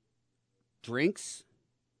drinks,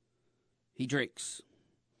 he drinks.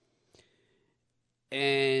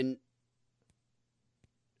 And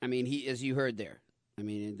I mean, he, as you heard there, I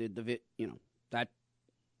mean, that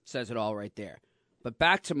says it all right there. But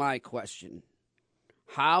back to my question.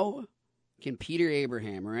 How can Peter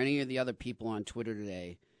Abraham or any of the other people on Twitter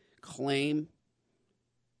today claim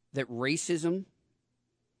that racism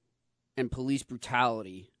and police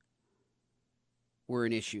brutality were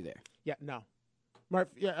an issue there? Yeah, no.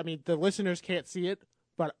 I mean, the listeners can't see it,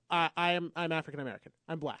 but I'm African American.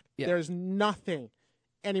 I'm black. Yeah. There's nothing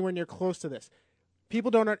anywhere near close to this.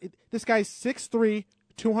 People don't. This guy's 6'3",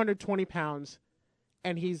 220 pounds,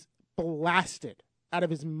 and he's blasted out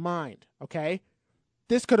of his mind. Okay,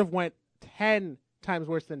 this could have went 10 times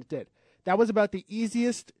worse than it did. That was about the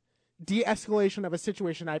easiest de-escalation of a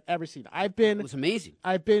situation I've ever seen. It was amazing.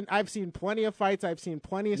 I've seen plenty of fights. I've seen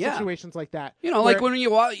plenty of situations like that. You know, like when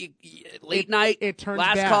you late night, it turns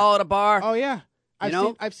last bad. call at a bar. Oh yeah,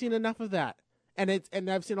 I've seen enough of that, and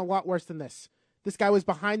I've seen a lot worse than this. This guy was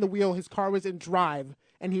behind the wheel. His car was in drive,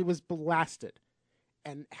 and he was blasted.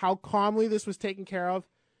 And how calmly this was taken care of.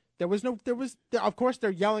 Of course, they're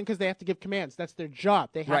yelling because they have to give commands. That's their job.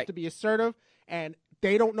 They have to be assertive, and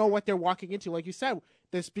they don't know what they're walking into. Like you said,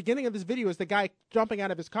 this beginning of this video is the guy jumping out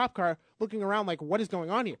of his cop car, looking around like, what is going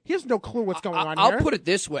on here? He has no clue what's going on here. I'll put it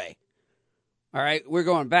this way. All right, we're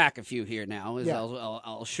going back a few here now.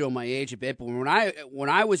 I'll show my age a bit. But when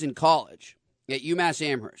I was in college at UMass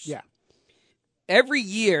Amherst, every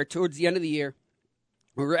year towards the end of the year,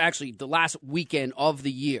 or actually the last weekend of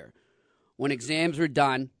the year, when exams were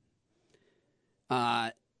done,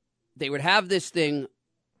 they would have this thing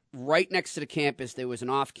right next to the campus. There was an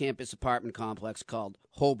off-campus apartment complex called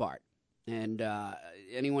Hobart. And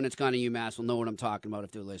anyone that's gone to UMass will know what I'm talking about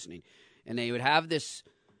if they're listening. And they would have this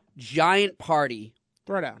giant party.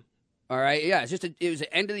 Throwdown. All right, yeah. It was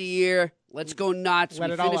the end of the year. Let's go nuts.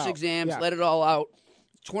 We finish exams. Let it all out.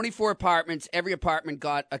 24 apartments. Every apartment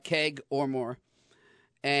got a keg or more,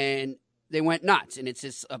 and they went nuts. And it's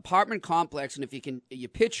this apartment complex, and if you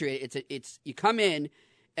picture it, it's you come in,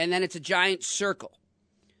 and then it's a giant circle.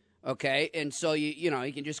 Okay, and so you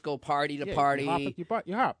can just go party to party. You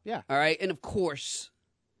hop, yeah. All right, and of course,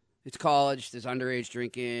 it's college. There's underage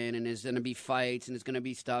drinking, and there's going to be fights, and there's going to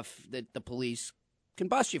be stuff that the police can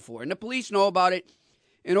bust you for, and the police know about it.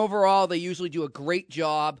 And overall, they usually do a great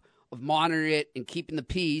job of monitoring it and keeping the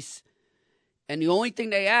peace. And the only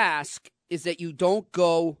thing they ask is that you don't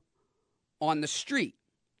go on the street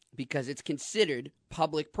because it's considered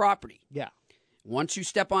public property. Yeah. Once you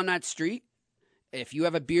step on that street, if you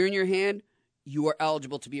have a beer in your hand, you are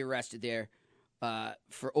eligible to be arrested there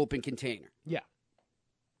for open container. Yeah.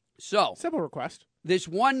 So, simple request. This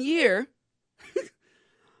 1 year,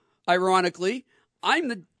 ironically, I'm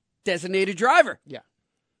the designated driver. Yeah.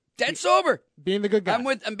 Dead sober. Being the good guy.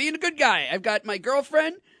 I'm being a good guy. I've got my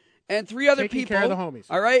girlfriend and 3 other Taking people. care of the homies.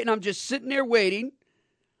 All right, and I'm just sitting there waiting.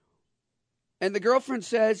 And the girlfriend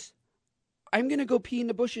says, I'm going to go pee in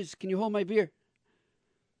the bushes. Can you hold my beer?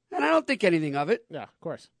 And I don't think anything of it. Yeah, of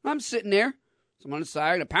course. I'm sitting there. So I'm on the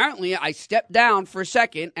side. And apparently, I stepped down for a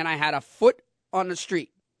second, and I had a foot on the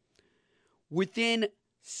street. Within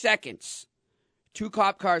seconds, 2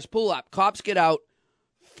 cop cars pull up. Cops get out,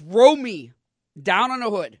 throw me down on the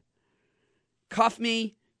hood, cuff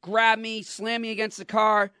me, grab me, slam me against the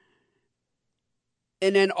car.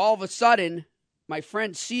 And then all of a sudden, my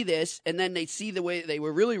friends see this, and then they see the way they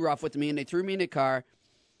were really rough with me, and they threw me in the car.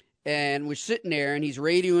 And we're sitting there, and he's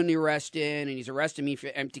radioing the arrest in, and he's arresting me for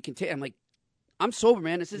empty container. I'm like, I'm sober,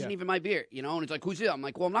 man. This isn't even my beer, And he's like, who's it? I'm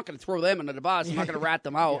like, well, I'm not going to throw them under the bus. I'm not going to rat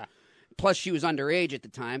them out. Yeah. Plus, she was underage at the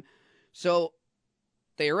time. So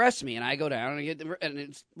they arrest me, and I go down, and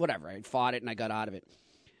it's whatever. I fought it, and I got out of it.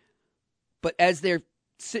 But as they're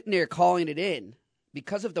sitting there calling it in,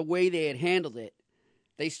 because of the way they had handled it,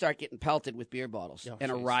 they start getting pelted with beer bottles,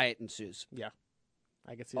 and a riot ensues. Yeah.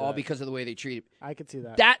 I could see all that. because of the way they treat it. I could see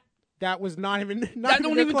that. That was not even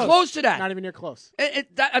close to that. Not even near close.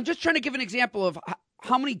 I'm just trying to give an example of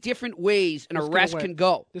how many different ways an arrest can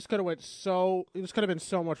go. This could have been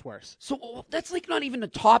so much worse. So that's like not even the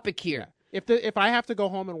topic here. Yeah. If I have to go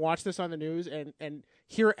home and watch this on the news and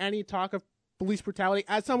hear any talk of police brutality,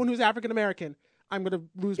 as someone who's African American, I'm going to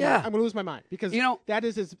lose my mind because that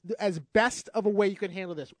is as best of a way you can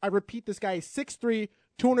handle this. I repeat, this guy is 6'3",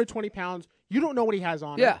 220 pounds. You don't know what he has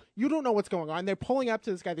on. Yeah. Him. You don't know what's going on. They're pulling up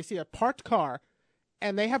to this guy. They see a parked car,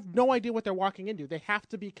 and they have no idea what they're walking into. They have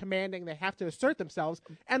to be commanding. They have to assert themselves,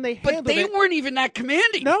 and they handled it. But they weren't even that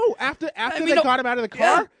commanding. No, after they got him out of the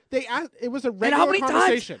car, it was a regular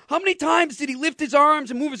conversation. How many times did he lift his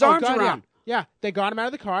arms and move his arms around? Yeah, they got him out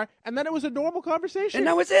of the car, and then it was a normal conversation. And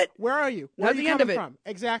that was it. Where are you? Where are you coming from?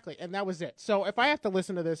 Exactly, and that was it. So if I have to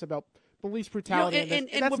listen to this about police brutality, and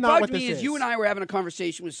that's what not bugged what me this is you and I were having a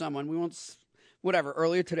conversation with someone. We won't,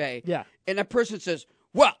 earlier today. Yeah. And that person says,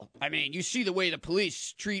 "Well, I mean, you see the way the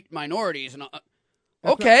police treat minorities, and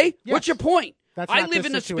okay, what's your point? I live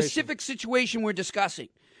in a specific situation we're discussing.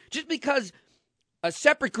 Just because a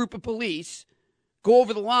separate group of police go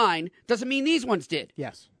over the line doesn't mean these ones did.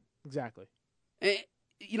 Yes, exactly.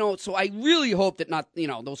 So I really hope that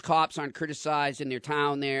those cops aren't criticized in their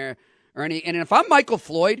town there or any. And if I'm Michael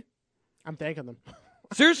Floyd, I'm thanking them.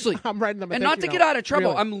 Seriously, I'm writing them. And not to get out of trouble,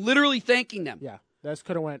 really. I'm literally thanking them. Yeah, this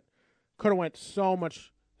could have went so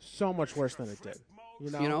much worse than it did.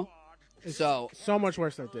 So much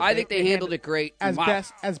worse than it did. I think they handled it great as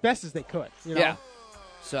best as they could. Yeah.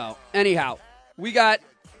 So anyhow, we got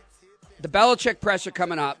the Belichick presser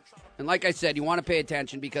coming up. And like I said, you want to pay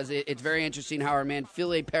attention because it's very interesting how our man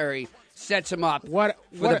Philly Perry sets him up for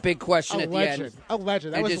the big question at the end. A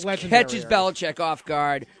legend. That and was just legendary. catches Belichick off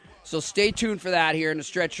guard. So stay tuned for that here in the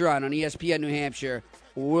Stretch Run on ESPN New Hampshire.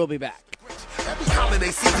 We'll be back. Every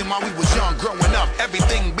holiday season while we was young, growing up,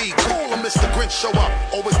 everything be cool and Mr. Grinch show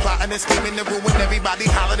up. Always plotting and scheming to ruin everybody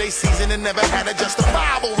holiday season and never had a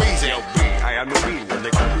justifiable reason. I am the real one.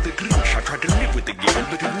 They call me the Grinch. I tried to live with the given,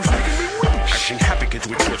 but it was making me winch. I've seen happy kids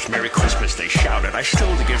with gifts. Merry Christmas, they shouted. I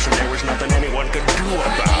stole the gifts and there was nothing anyone could do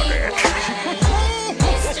about it.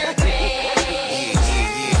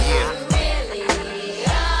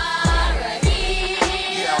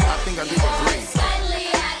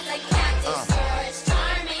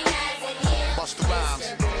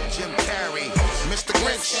 Mr.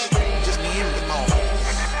 Grinch. Just me and the mom.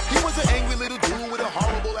 He was an angry little dude with a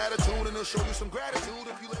horrible attitude, and he'll show you some gratitude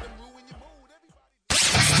if you let him ruin your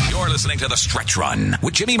mood. You're listening to The Stretch Run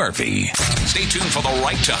with Jimmy Murphy. Stay tuned for The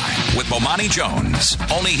Right Time with Bomani Jones.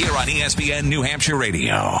 Only here on ESPN New Hampshire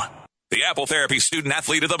Radio. The Apple Therapy Student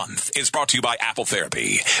Athlete of the Month is brought to you by Apple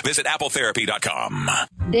Therapy. Visit appletherapy.com.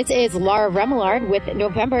 This is Laura Remillard with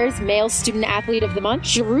November's Male Student Athlete of the Month,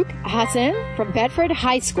 Shahrukh Hassan from Bedford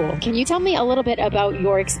High School. Can you tell me a little bit about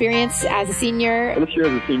your experience as a senior? This year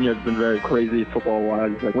as a senior has been very crazy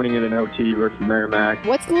football-wise, like winning in an OT versus Merrimack.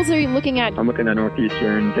 What schools are you looking at? I'm looking at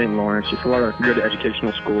Northeastern, St. Lawrence, just a lot of good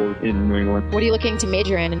educational schools in New England. What are you looking to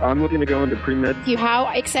major in? I'm looking to go into pre-med. How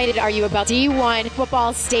excited are you about D1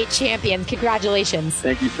 football state champions? Congratulations.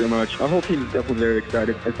 Thank you so much. Our whole team is definitely very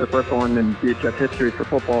excited. It's the first one in BHS history for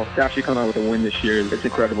football to actually come out with a win this year. It's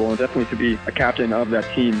incredible, and definitely to be a captain of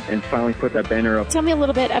that team and finally put that banner up. Tell me a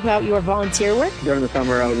little bit about your volunteer work. During the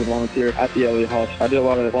summer, I was a volunteer at the Elliott Hall. I did a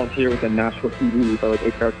lot of volunteer with the Nashville PD, so like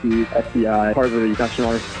HRC, FBI, part of the National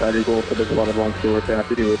Honor Society school, so there's a lot of volunteer work I have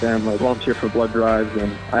to do with them, like volunteer for blood drives,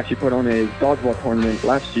 and I actually put on a dodgeball tournament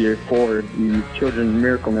last year for the Children's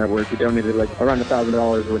Miracle Network. We donated like around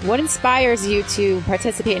 $1,000. What inspires you to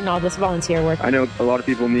participate in all this volunteer work? I know a lot of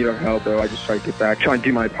people need our help, so I just try to get back, try and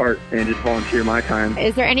do my part, and just volunteer my time.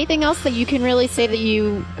 Is there anything else that you can really say that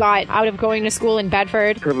you got out of going to school in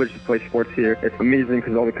Bedford? Privileged to play sports here. It's amazing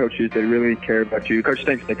because all the coaches, they really care about you. Coach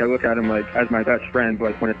Stinks, like I look at him like as my best friend,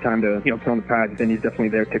 but when it's time to, put on the pads, then he's definitely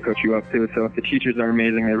there to coach you up too. So the teachers are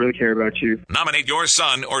amazing. They really care about you. Nominate your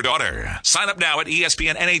son or daughter. Sign up now at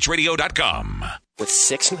ESPNNHradio.com. With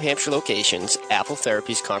 6 New Hampshire locations, Apple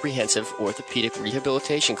Therapy's comprehensive orthopedic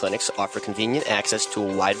rehabilitation clinics offer convenient access to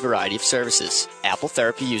a wide variety of services. Apple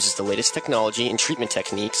Therapy uses the latest technology and treatment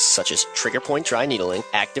techniques such as trigger point dry needling,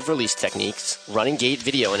 active release techniques, running gait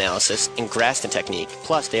video analysis, and Graston technique.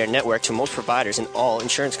 Plus, they are networked to most providers and all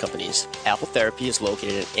insurance companies. Apple Therapy is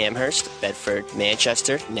located in Amherst, Bedford,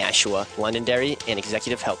 Manchester, Nashua, Londonderry, and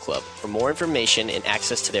Executive Health Club. For more information and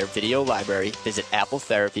access to their video library, visit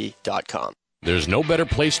appletherapy.com. There's no better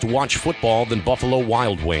place to watch football than Buffalo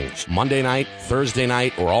Wild Wings. Monday night, Thursday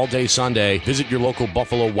night, or all day Sunday, visit your local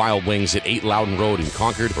Buffalo Wild Wings at 8 Loudon Road in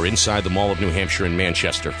Concord or inside the Mall of New Hampshire in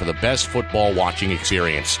Manchester for the best football watching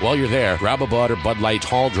experience. While you're there, grab a Bud or Bud Light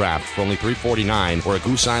Tall Draft for only $3.49 or a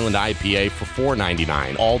Goose Island IPA for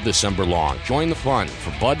 $4.99 all December long. Join the fun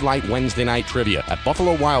for Bud Light Wednesday night trivia at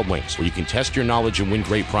Buffalo Wild Wings, where you can test your knowledge and win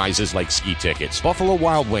great prizes like ski tickets. Buffalo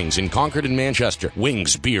Wild Wings in Concord and Manchester.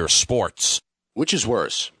 Wings Beer Sports. Which is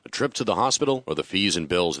worse, a trip to the hospital or the fees and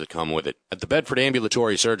bills that come with it? At the Bedford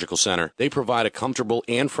Ambulatory Surgical Center, they provide a comfortable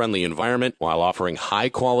and friendly environment while offering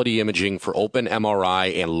high-quality imaging for open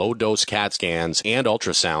MRI and low-dose CAT scans and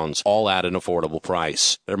ultrasounds, all at an affordable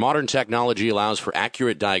price. Their modern technology allows for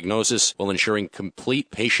accurate diagnosis while ensuring complete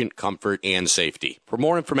patient comfort and safety. For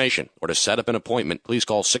more information or to set up an appointment, please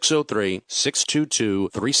call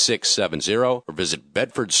 603-622-3670 or visit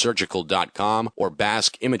bedfordsurgical.com or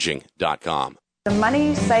baskimaging.com. The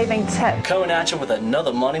money-saving tip. Coming at you with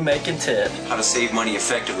another money-making tip. How to save money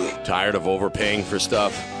effectively. Tired of overpaying for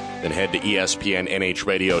stuff? Then head to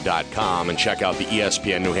ESPNNHradio.com and check out the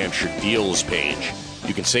ESPN New Hampshire Deals page.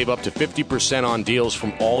 You can save up to 50% on deals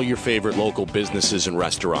from all your favorite local businesses and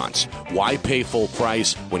restaurants. Why pay full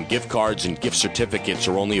price when gift cards and gift certificates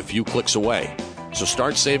are only a few clicks away? So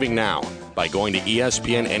start saving now by going to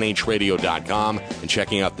ESPNNHradio.com and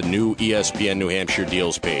checking out the new ESPN New Hampshire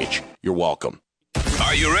Deals page. You're welcome.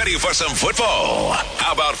 Are you ready for some football?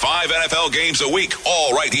 How about 5 NFL games a week,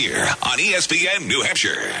 all right here on ESPN New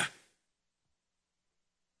Hampshire?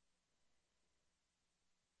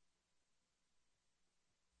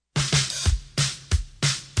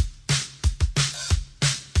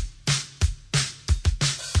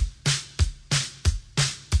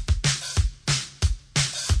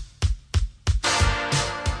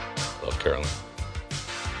 Love Carolyn.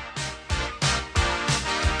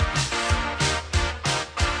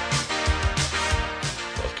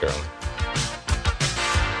 Love Carolyn.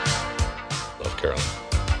 Love Carolyn.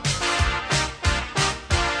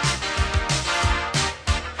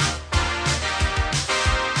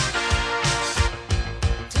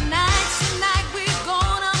 Tonight we're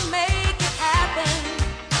gonna make it happen.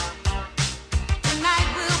 Tonight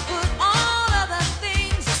we'll put all other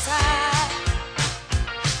things aside.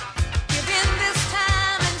 Giving this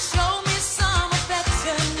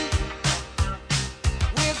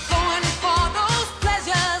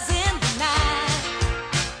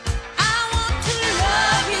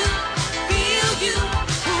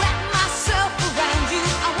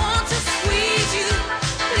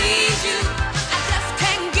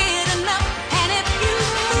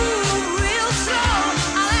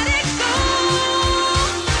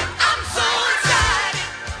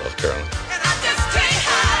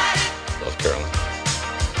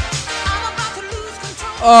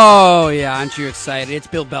Oh, yeah, aren't you excited? It's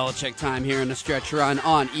Bill Belichick time here in the Stretch Run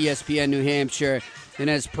on ESPN New Hampshire.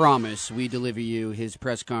 And as promised, we deliver you his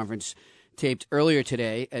press conference taped earlier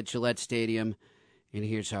today at Gillette Stadium. And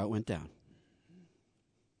here's how it went down.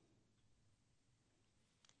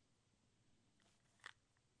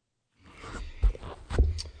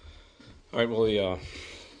 All right, well,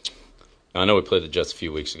 I know we played the Jets a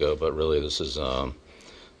few weeks ago, but really this has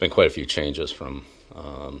been quite a few changes from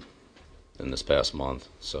in this past month.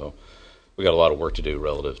 So we got a lot of work to do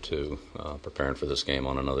relative to preparing for this game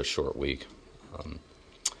on another short week.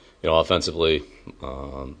 Offensively,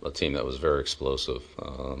 a team that was very explosive.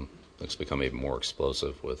 It's become even more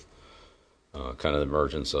explosive with kind of the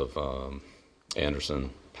emergence of Anderson,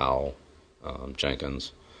 Powell,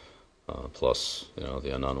 Jenkins, plus the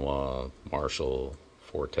Anunwa, Marshall,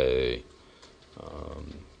 Forte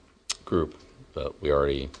group that we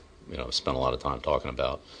already spent a lot of time talking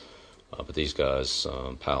about. But these guys,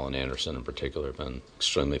 Powell and Anderson in particular, have been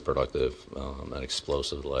extremely productive and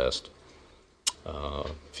explosive the last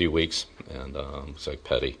few weeks. And looks like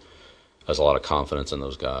Petty has a lot of confidence in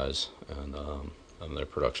those guys, and their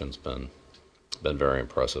production's been very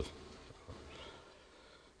impressive.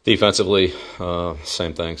 Defensively,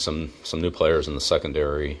 same thing. Some new players in the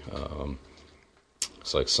secondary.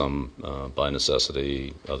 Looks like some by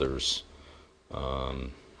necessity, others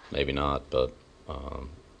maybe not, but.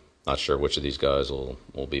 Not sure which of these guys will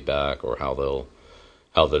be back or how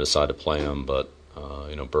they decide to play them, but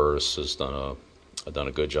Burris has done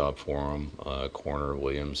a good job for him. Corner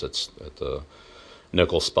Williams, it's at the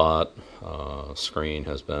nickel spot. Screen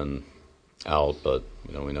has been out, but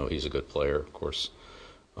we know he's a good player. Of course,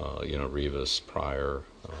 Rivas, Pryor,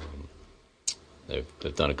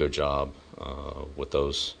 they've done a good job with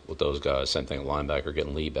those guys. Same thing at linebacker,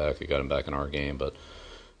 getting Lee back. We got him back in our game, but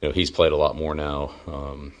he's played a lot more now.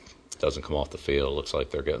 Doesn't come off the field. Looks like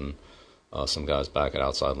they're getting some guys back at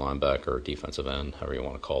outside linebacker or defensive end, however you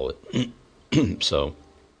want to call it. So,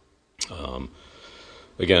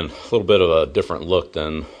 again, a little bit of a different look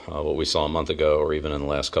than what we saw a month ago, or even in the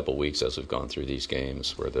last couple of weeks as we've gone through these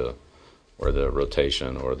games, where the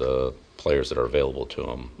rotation or the players that are available to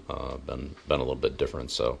them been a little bit different.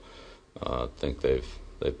 So, I think they've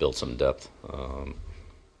built some depth.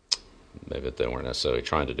 Maybe that they weren't necessarily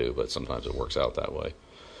trying to do, but sometimes it works out that way.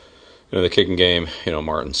 The kicking game,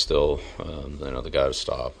 Martin's still, the guy to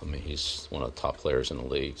stop. I mean, he's one of the top players in the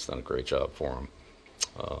league. He's done a great job for him.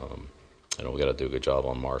 We got to do a good job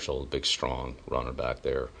on Marshall, a big, strong runner back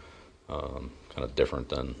there. Kind of different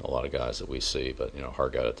than a lot of guys that we see, but,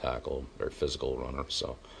 hard guy to tackle, very physical runner.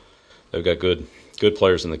 So they've got good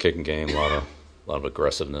players in the kicking game, a lot of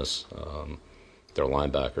aggressiveness. Their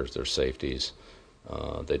linebackers, their safeties.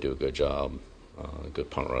 They do a good job. Good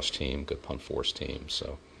punt rush team, good punt force team.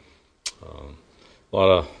 So a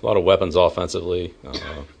lot of weapons offensively.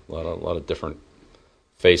 A lot of different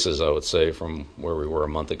faces, I would say, from where we were a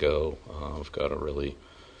month ago. We've got to really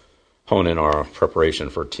hone in our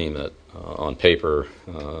preparation for a team that, on paper,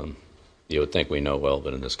 you would think we know well,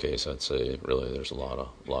 but in this case, I'd say really there's a lot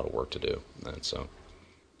of work to do. And so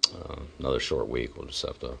another short week. We'll just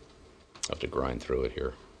have to grind through it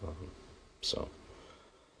here. So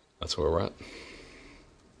that's where we're at.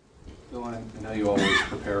 Bill, I know you always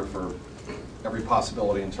prepare for every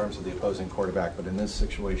possibility in terms of the opposing quarterback, but in this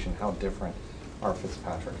situation, how different are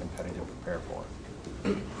Fitzpatrick and Petty to prepare for?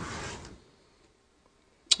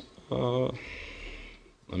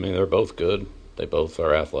 I mean, they're both good. They both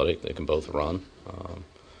are athletic. They can both run.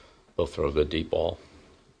 Both throw a good deep ball.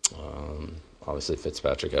 Obviously,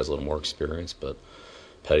 Fitzpatrick has a little more experience, but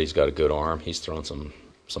Petty's got a good arm. He's thrown some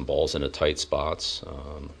balls into tight spots.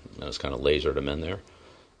 It's kind of lasered him in there.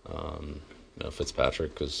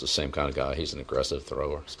 Fitzpatrick is the same kind of guy. He's an aggressive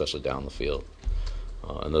thrower, especially down the field.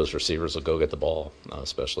 And those receivers will go get the ball,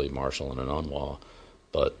 especially Marshall and Anunwa.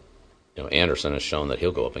 But Anderson has shown that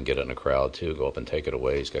he'll go up and get it in a crowd too, go up and take it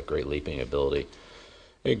away. He's got great leaping ability.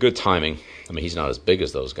 And good timing. I mean, he's not as big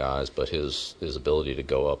as those guys, but his ability to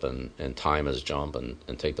go up and time his jump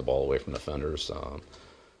and take the ball away from defenders,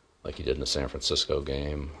 like he did in the San Francisco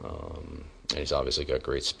game. And he's obviously got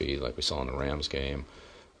great speed, like we saw in the Rams game.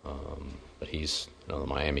 But he's, the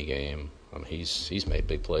Miami game, he's made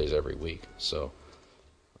big plays every week. So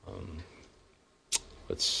I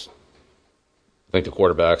think the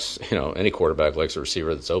quarterbacks, any quarterback likes a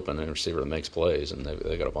receiver that's open and a receiver that makes plays, and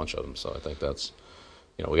they got a bunch of them. So I think that's,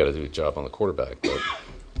 we got to do a job on the quarterback, but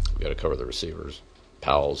we got to cover the receivers.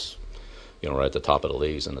 Powell's, right at the top of the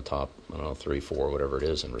league. He's in the top, 3, 4, whatever it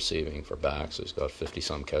is in receiving for backs. He's got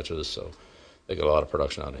 50-some catches, so they get a lot of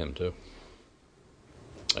production out of him too.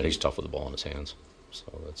 And he's tough with the ball in his hands. So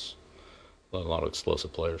A lot of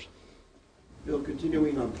explosive players. Bill,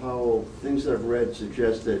 continuing on Powell, things that I've read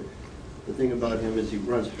suggest that the thing about him is he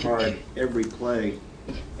runs hard every play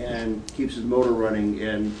and keeps his motor running,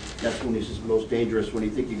 and that's when he's his most dangerous. When you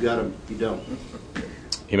think you got him, you don't.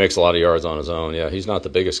 He makes a lot of yards on his own. Yeah, he's not the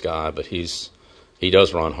biggest guy, but he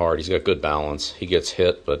does run hard. He's got good balance. He gets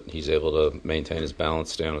hit, but he's able to maintain his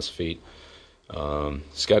balance, stay on his feet.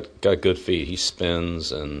 He's got good feet. He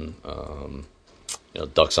spins and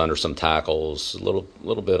ducks under some tackles. A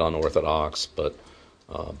little bit unorthodox, but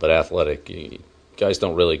athletic. Guys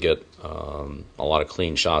don't really get a lot of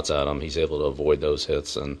clean shots at him. He's able to avoid those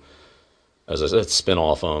hits and, as I said, spin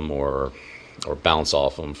off them or bounce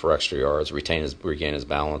off them for extra yards, regain his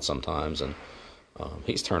balance sometimes. And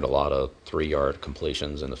he's turned a lot of 3-yard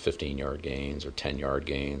completions into 15-yard gains or 10-yard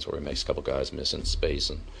gains where he makes a couple guys miss in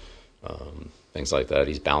space and things like that.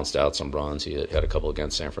 He's bounced out some runs. He had a couple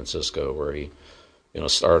against San Francisco where he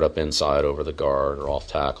started up inside over the guard or off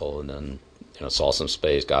tackle and then saw some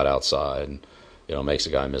space, got outside, and makes a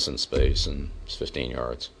guy miss in space, and it's 15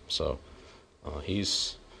 yards. So he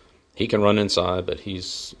can run inside, but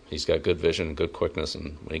he's got good vision, good quickness,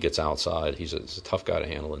 and when he gets outside, he's a tough guy to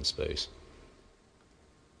handle in space.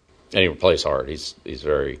 And he plays hard. He's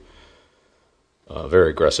very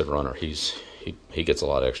aggressive runner. He gets a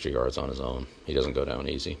lot of extra yards on his own. He doesn't go down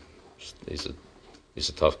easy. He's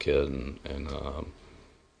a tough kid, and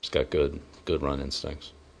he's got good run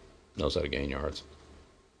instincts. Knows how to gain yards.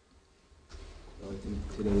 Well, I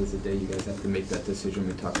think today is the day you guys have to make that decision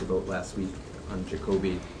we talked about last week on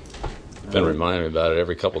Jacoby. Been reminding me about it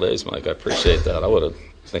every couple of days, Mike. I appreciate that. I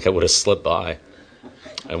think I would have slipped by,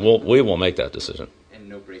 and we will make that decision. And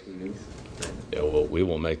no breaking news. Yeah, we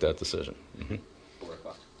will make that decision. Mm-hmm. 4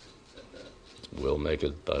 o'clock. We'll make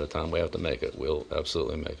it by the time we have to make it. We'll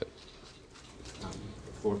absolutely make it.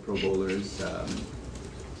 4 Pro Bowlers: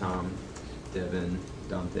 Tom, Devin,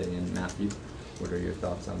 Dante, and Matthew. What are your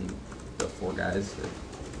thoughts on the 4 guys that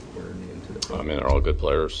were named to the Pro Bowl? I mean, they're all good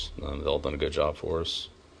players. They've all done a good job for us.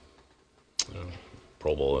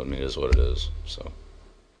 Pro Bowl, is what it is. So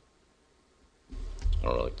I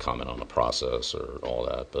don't really comment on the process or all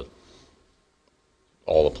that, but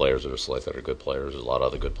all the players that are selected are good players. There's a lot of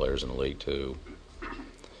other good players in the league too.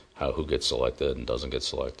 Who gets selected and doesn't get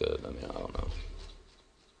selected, I don't know.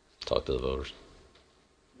 Talk to the voters.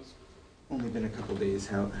 Only been a couple days.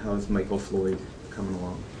 How is Michael Floyd coming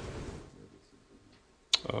along?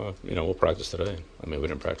 We'll practice today. We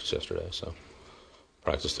didn't practice yesterday, so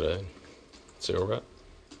practice today. See where we're at.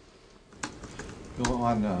 Bill,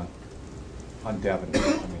 on Devin,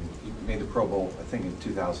 you made the Pro Bowl, I think, in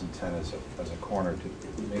 2010 as a corner. To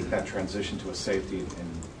make that transition to a safety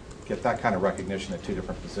and get that kind of recognition at 2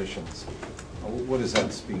 different positions, what does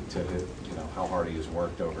that speak to? How hard he has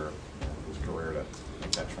worked over his career to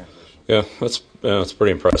make that transition. Yeah, that's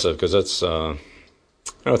pretty impressive because it's a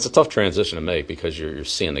tough transition to make because you're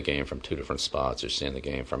seeing the game from 2 different spots. You're seeing the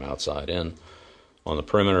game from outside in on the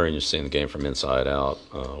perimeter, and you're seeing the game from inside out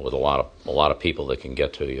with a lot of people that can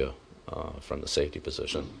get to you from the safety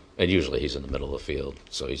position. And usually he's in the middle of the field,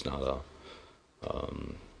 so he's not a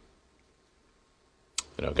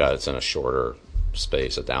guy that's in a shorter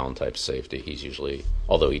space, a down type safety. He's usually,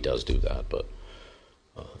 although he does do that, but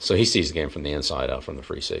so he sees the game from the inside out, from the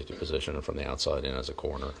free safety position, and from the outside in as a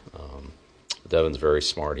corner. Devin's very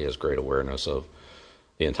smart. He has great awareness of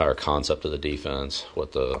the entire concept of the defense,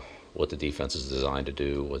 what the defense is designed to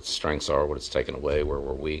do, what its strengths are, what it's taken away, where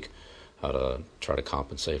we're weak, how to try to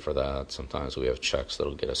compensate for that. Sometimes we have checks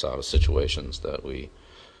that'll get us out of situations that we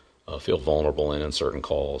feel vulnerable in certain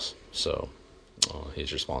calls. So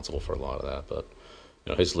he's responsible for a lot of that. But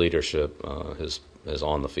his leadership, his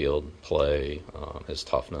on the field play, his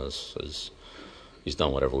toughness, he's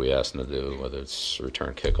done whatever we asked him to do, whether it's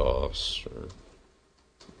return kickoffs or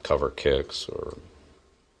cover kicks or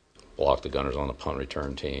block the gunners on the punt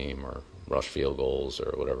return team or rush field goals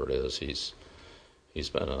or whatever it is. He's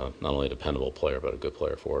been not only a dependable player but a good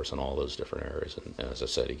player for us in all those different areas. And as I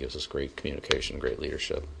said, he gives us great communication, great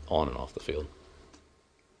leadership on and off the field.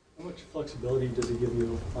 How much flexibility does he give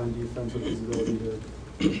you on defense with his ability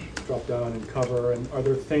to drop down and cover? And are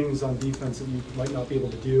there things on defense that you might not be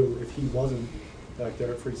able to do if he wasn't back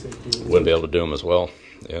there at free safety? Wouldn't be able to do them as well.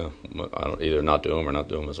 Yeah, I don't either not do them or not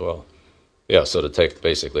do them as well. Yeah, so to take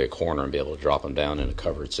basically a corner and be able to drop him down into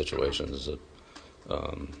coverage situations is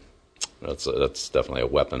that's definitely a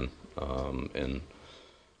weapon in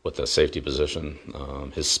with the safety position.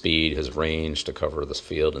 His speed, his range to cover this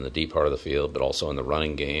field in the deep part of the field, but also in the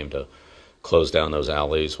running game to close down those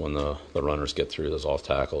alleys when the runners get through those off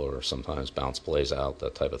tackle or sometimes bounce plays out,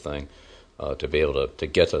 that type of thing. to be able to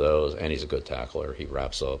get to those, and he's a good tackler. He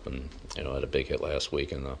wraps up, and had a big hit last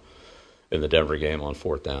week in the Denver game on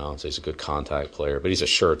 4th down. So he's a good contact player, but he's a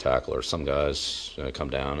sure tackler. Some guys come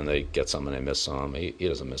down and they get some and they miss some. He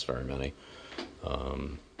doesn't miss very many.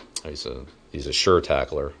 He's a sure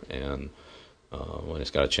tackler, and when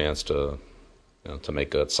he's got a chance to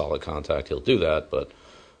make good solid contact, he'll do that. But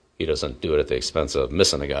he doesn't do it at the expense of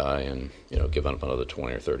missing a guy and giving up another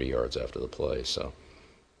 20 or 30 yards after the play. So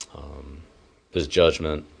his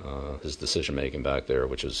judgment, his decision making back there,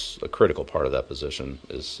 which is a critical part of that position,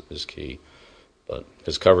 is key. But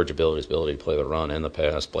his coverage ability, his ability to play the run and the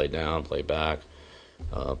pass, play down, play back,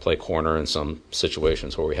 play corner in some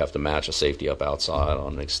situations where we have to match a safety up outside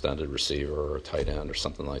on an extended receiver or a tight end or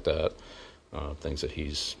something like that. Things that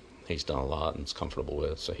he's done a lot and is comfortable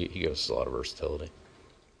with. So he gives us a lot of versatility.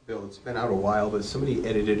 Bill, it's been out a while, but somebody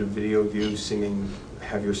edited a video of you singing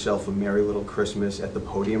 "Have Yourself a Merry Little Christmas" at the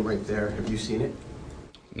podium right there. Have you seen it?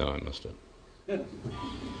 No, I missed it. Great.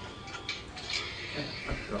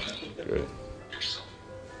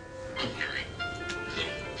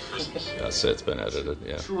 That's it. It's been edited.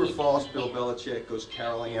 Yeah. True or false? Bill Belichick goes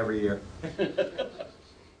caroling every year.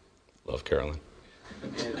 Love caroling.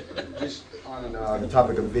 And just on the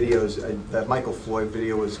topic of videos, that Michael Floyd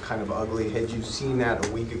video was kind of ugly. Had you seen that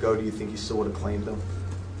a week ago, do you think you still would have claimed him?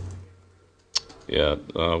 Yeah,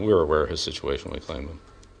 we were aware of his situation when we claimed him.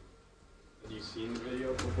 Had you seen the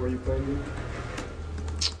video before you claimed him?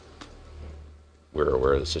 We were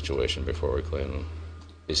aware of the situation before we claimed him.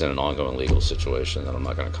 He's in an ongoing legal situation that I'm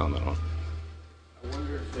not going to comment on. I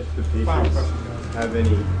wonder if the Patriots have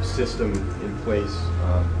any system in place,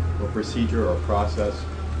 or procedure or process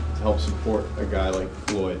to help support a guy like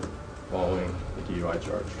Floyd following the DUI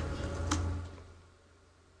charge.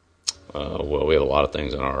 Well, we have a lot of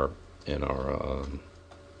things on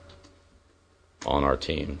our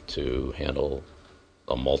team to handle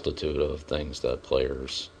a multitude of things that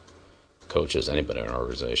players, coaches, anybody in our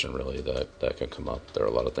organization really that can come up. There are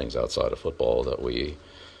a lot of things outside of football that we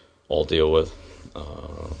all deal with.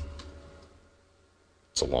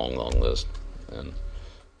 It's a long, long list, and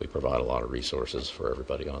we provide a lot of resources for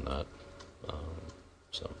everybody on that.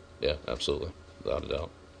 So, yeah, absolutely, without a doubt.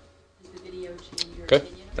 Does the video change your okay,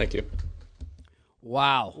 opinion? thank you.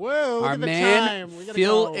 Wow. Whoa, look our at the man, time. We gotta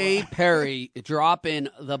Phil go. A. Perry, dropping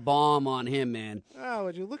the bomb on him, man. Oh,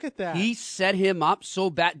 would you look at that? He set him up so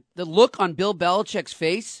bad. The look on Bill Belichick's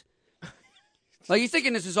face, like he's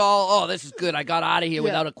thinking this is all, this is good. I got out of here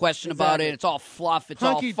without a question about it. It's all fluff. It's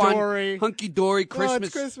all fun. Hunky-dory, Christmas. Oh,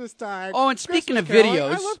 it's Christmas time. Oh, and speaking Christmas of caroling.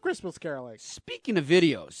 videos. I love Christmas caroling. Speaking of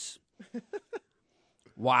videos.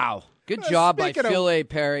 Wow. Good job by Phil A.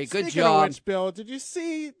 Perry. Good Speaking job. of which, Bill, did you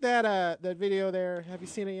see that video there? Have you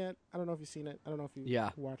seen it yet? I don't know if you've seen it. I don't know if you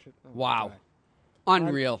watch it. Oh, Wow. okay.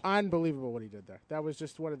 Unreal. Unbelievable what he did there. That was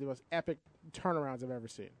just one of the most epic turnarounds I've ever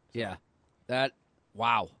seen. Yeah.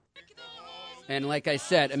 Wow. And like I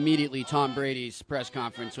said, immediately Tom Brady's press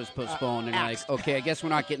conference was postponed. And okay, I guess we're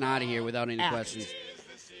not getting out of here without any questions.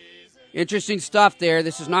 Interesting stuff there.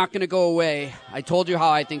 This is not going to go away. I told you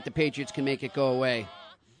how I think the Patriots can make it go away.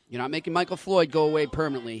 You're not making Michael Floyd go away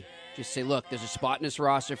permanently. Just say, look, there's a spot in this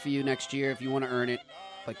roster for you next year if you want to earn it,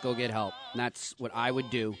 but go get help. And that's what I would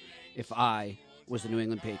do if I was the New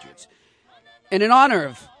England Patriots. And in honor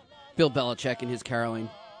of Bill Belichick and his caroling,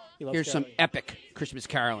 here's some epic Christmas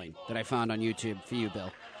caroling that I found on YouTube for you,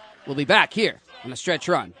 Bill. We'll be back here on a stretch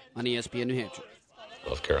run on ESPN New Hampshire.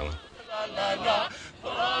 Love caroling.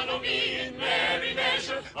 Follow me in merry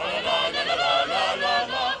measure. La la la la la la la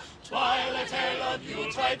la. Twilight tale of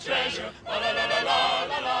Yuletide treasure. La la la la la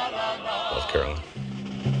la la la. Love caroling.